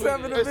see who it's a tweeted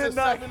 7 it. It's a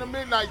midnight. 7 to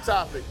midnight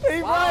topic.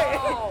 He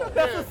Wow. right.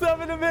 That's Yeah. a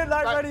 7 to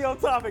midnight Like- radio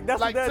topic.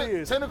 That's Like what that 10,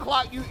 is. 10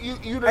 o'clock, you done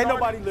Ain't nobody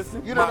already,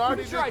 listening. You done My-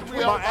 already Pretty sure I did tweeted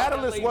 3 My hours. that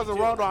analyst lady wasn't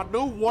too. around. I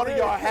knew one of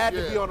y'all had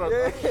to be on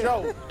a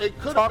show It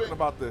could have talking been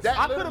about this. that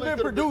I could have literally been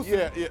could've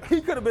producing. Yeah. He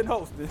could have been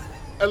hosting.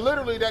 And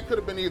literally, that could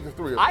have been either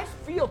 3 of them. I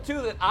feel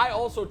too that I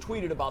also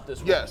tweeted about this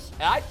one. Yes.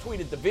 And I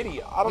tweeted the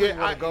video. I don't even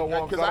want to go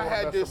on because I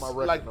had this,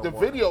 like, the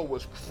video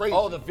was crazy.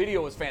 Oh, the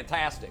video was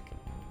fantastic.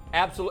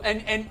 Absolutely.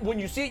 And when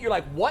you see it, you're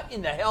like, what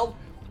in the hell?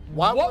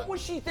 Why what would-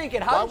 was she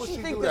thinking? why How did would she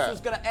she think do this that?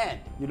 was going to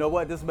end? You know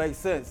what? This makes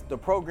sense. The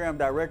program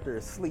director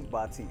is sleep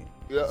by 10.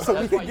 Yeah. So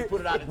That's why you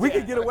put it out at we 10.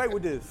 can get away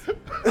with this.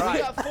 We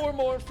got 4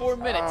 more in 4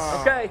 minutes.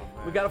 Okay,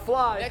 we got to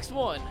fly. Next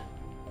one.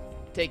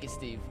 Take it,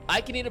 Steve. I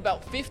can eat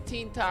about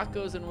 15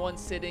 tacos in one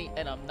sitting,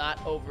 and I'm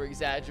not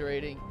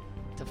over-exaggerating.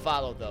 To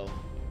follow, though,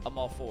 I'm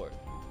all for it.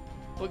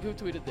 Look who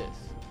tweeted this.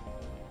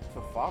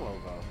 To follow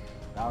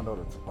though. I don't know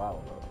the to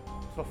follow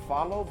though. To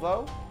follow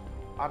though?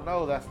 I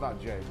know that's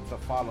not Jay. To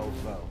follow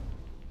though.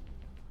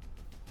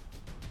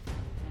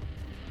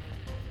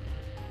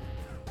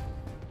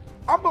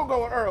 I'm gonna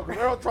go with Earl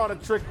because Earl trying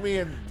to trick me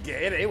and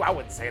I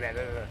wouldn't say that.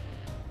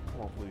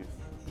 Come on, please.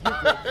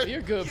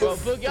 You're good, bro.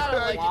 Boogie, I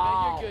don't like you, man.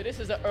 Wow. You're good. This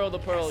is an Earl the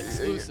Pearl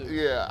exclusive.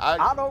 Yeah,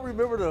 I don't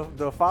remember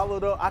the follow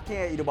though. I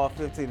can't eat about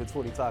 15 to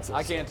 20 tacos.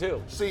 I can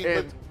too. see,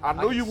 And I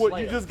knew I you can would.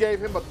 slay You it. just gave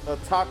him a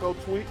taco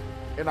tweet,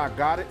 and I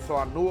got it, so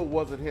I knew it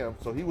wasn't him.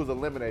 So he was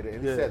eliminated,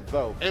 and he Yeah. said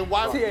though. and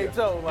why?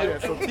 THO, like, Yeah,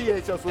 so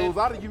THO. So it was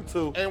out of you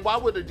two. And why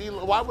would a D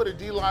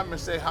lineman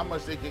say how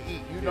much they can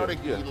eat? You know Yeah, they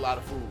can yeah. eat a lot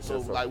of food. So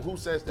Yes, sir. like, who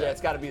says that? Yeah,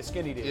 it's got to be a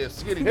skinny dip. Yeah,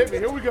 skinny. Hit me.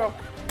 Here we go.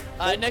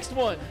 All right, next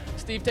one.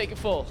 Steve, take it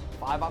full.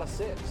 5 out of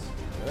 6.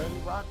 Yeah, you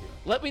rock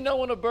it. Let me know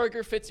when a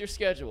burger fits your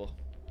schedule.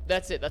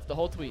 That's it. That's the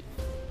whole tweet.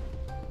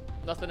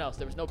 Nothing else.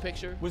 There was no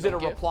picture. Was no it a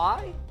GIF.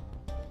 reply?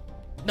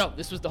 No,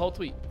 this was the whole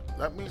tweet.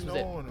 Let me This know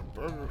was it. on the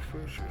burger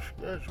Fisher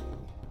schedule.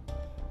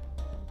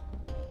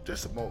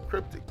 Just a more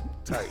cryptic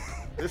type.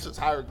 This is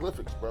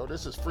hieroglyphics, bro.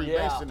 This is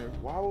Freemasonry.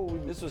 Why would we?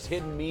 This was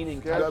hidden meaning.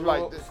 Schedule,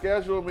 like this.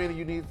 schedule meaning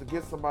you need to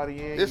get somebody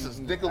in. This you is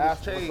can Nicolas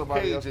ask for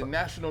somebody else Cage to- and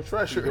National He's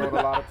doing a Treasure.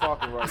 lot of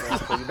talking right now,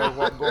 so you know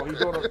what I'm going. He's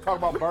doing talking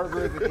about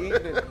burgers and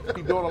eating, and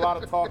he's doing a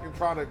lot of talking,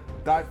 trying to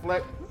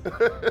deflect.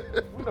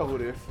 We know who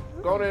it is.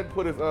 Go ahead and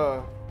put his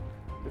You're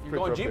picture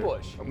going up there.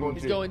 G-Bush. I'm going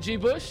He's G. going G.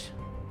 Bush.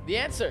 The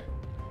answer.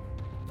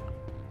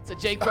 It's a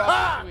Jake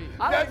Crawford tweet.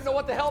 I don't even know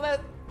what the hell that.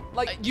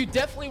 Like, You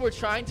definitely were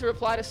trying to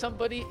reply to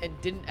somebody and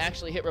didn't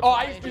actually hit reply.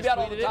 I used and to do just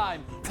that all the tweeted it.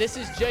 time. This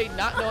is Jay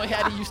not knowing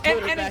how to use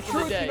Twitter and in back in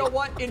truth, the day. you know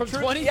what? In From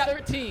truth,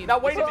 2013. Yeah. Now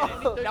wait a This is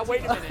minute. 2013. Now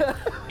wait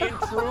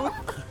a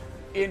minute.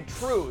 In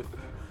truth,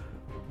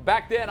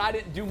 back then I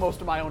didn't do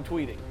most of my own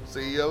tweeting.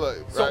 See, yeah,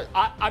 look, So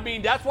right? I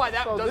mean that's why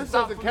that So doesn't this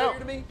sound doesn't familiar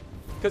count. to me.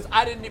 Because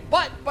I didn't.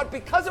 But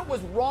because it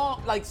was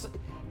wrong, like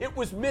it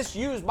was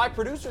misused. My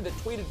producer that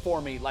tweeted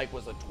for me like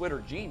was a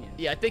Twitter genius.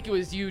 Yeah, I think it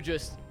was you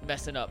just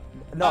messing up.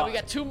 No. All right, we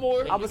got two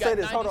more. I'm gonna say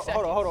this. Hold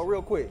on,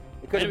 real quick.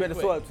 It could have Very been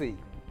a quick. sub tweet.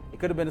 It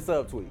could have been a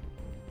sub tweet.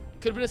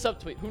 Could have been a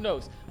subtweet. Who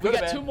knows? We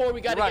Could've got been. two more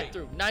we got to Right. get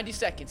through. 90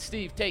 seconds.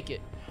 Steve, take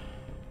it.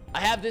 I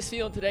have this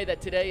feeling today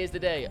that today is the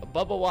day.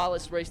 Bubba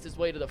Wallace raced his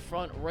way to the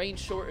front. Rain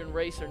shortened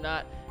race or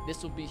not,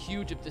 this will be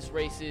huge if this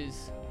race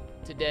is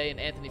today. And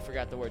Anthony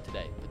forgot the word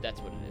today, but that's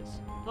what it is.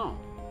 Huh.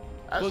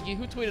 That's- Boogie,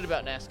 who tweeted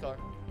about NASCAR?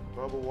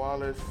 Bubba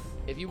Wallace.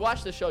 If you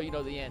watch the show, you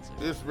know the answer.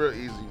 It's real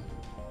easy.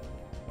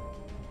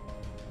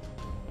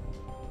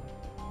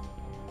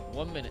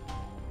 1 minute.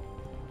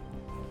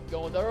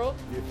 Going with Earl?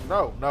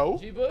 No.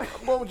 G. Bush?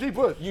 I'm going with G.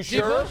 Bush. You G.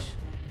 sure? Bush?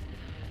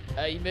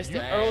 You missed it.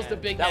 Earl's the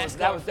big That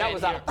NASCAR was- that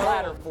was fan on here. a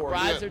platter Earl for you.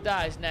 rides Yeah. or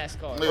dies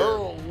NASCAR. Yeah.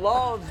 Earl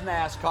loves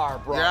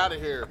NASCAR, bro. Get out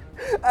of here.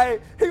 Hey,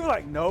 he was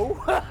like, no.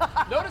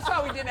 Notice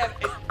how he didn't have.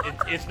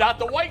 It's not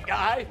the white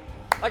guy.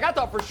 Like I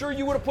thought for sure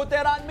you would have put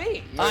that on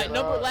me. All right,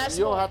 last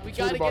you don't one. have to We tweet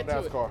gotta about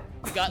get to NASCAR. it.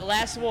 We got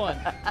last one.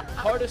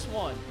 Hardest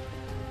one.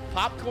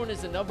 Popcorn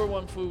is the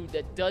 #1 food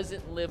that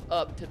doesn't live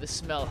up to the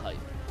smell hype.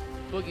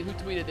 Boogie, who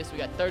tweeted this? We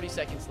got 30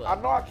 seconds I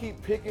left. know I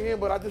keep picking him,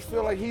 but I just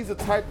feel like he's the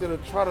type that'll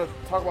try to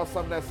talk about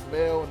something that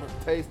smell and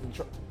the taste and.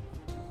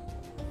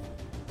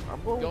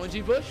 I'm Going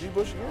G. Bush? G.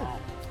 Bush again.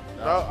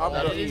 No, I'm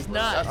That done. it is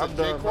not. That's I'm a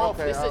done. Jake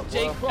Crawford. Okay, It's a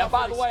Jake well, Crawford. And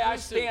by the way, I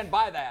exclusive. stand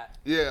by that.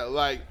 Yeah,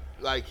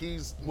 like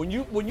he's. When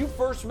you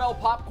first smell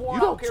popcorn,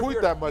 You I don't care if tweet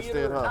you're that in the much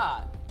theater then, or huh?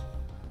 not.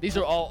 These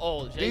are all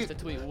old. Jay used to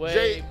tweet way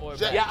Jay- more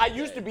Jay- back. Yeah, I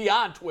used to be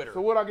on Twitter. So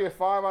what I get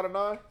 5 out of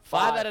 9?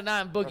 5 out of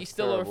 9. Boogie That's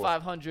still over terrible.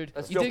 500.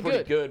 That's You still did pretty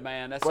good. good,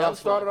 man. That Well, I sounds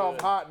started pretty off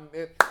good. hot and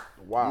it.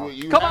 Wow.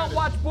 You Come had on, it.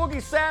 watch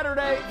Boogie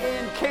Saturday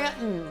in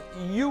Canton,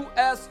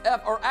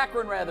 USF or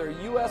Akron rather,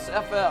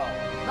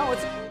 USFL. No,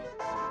 it's.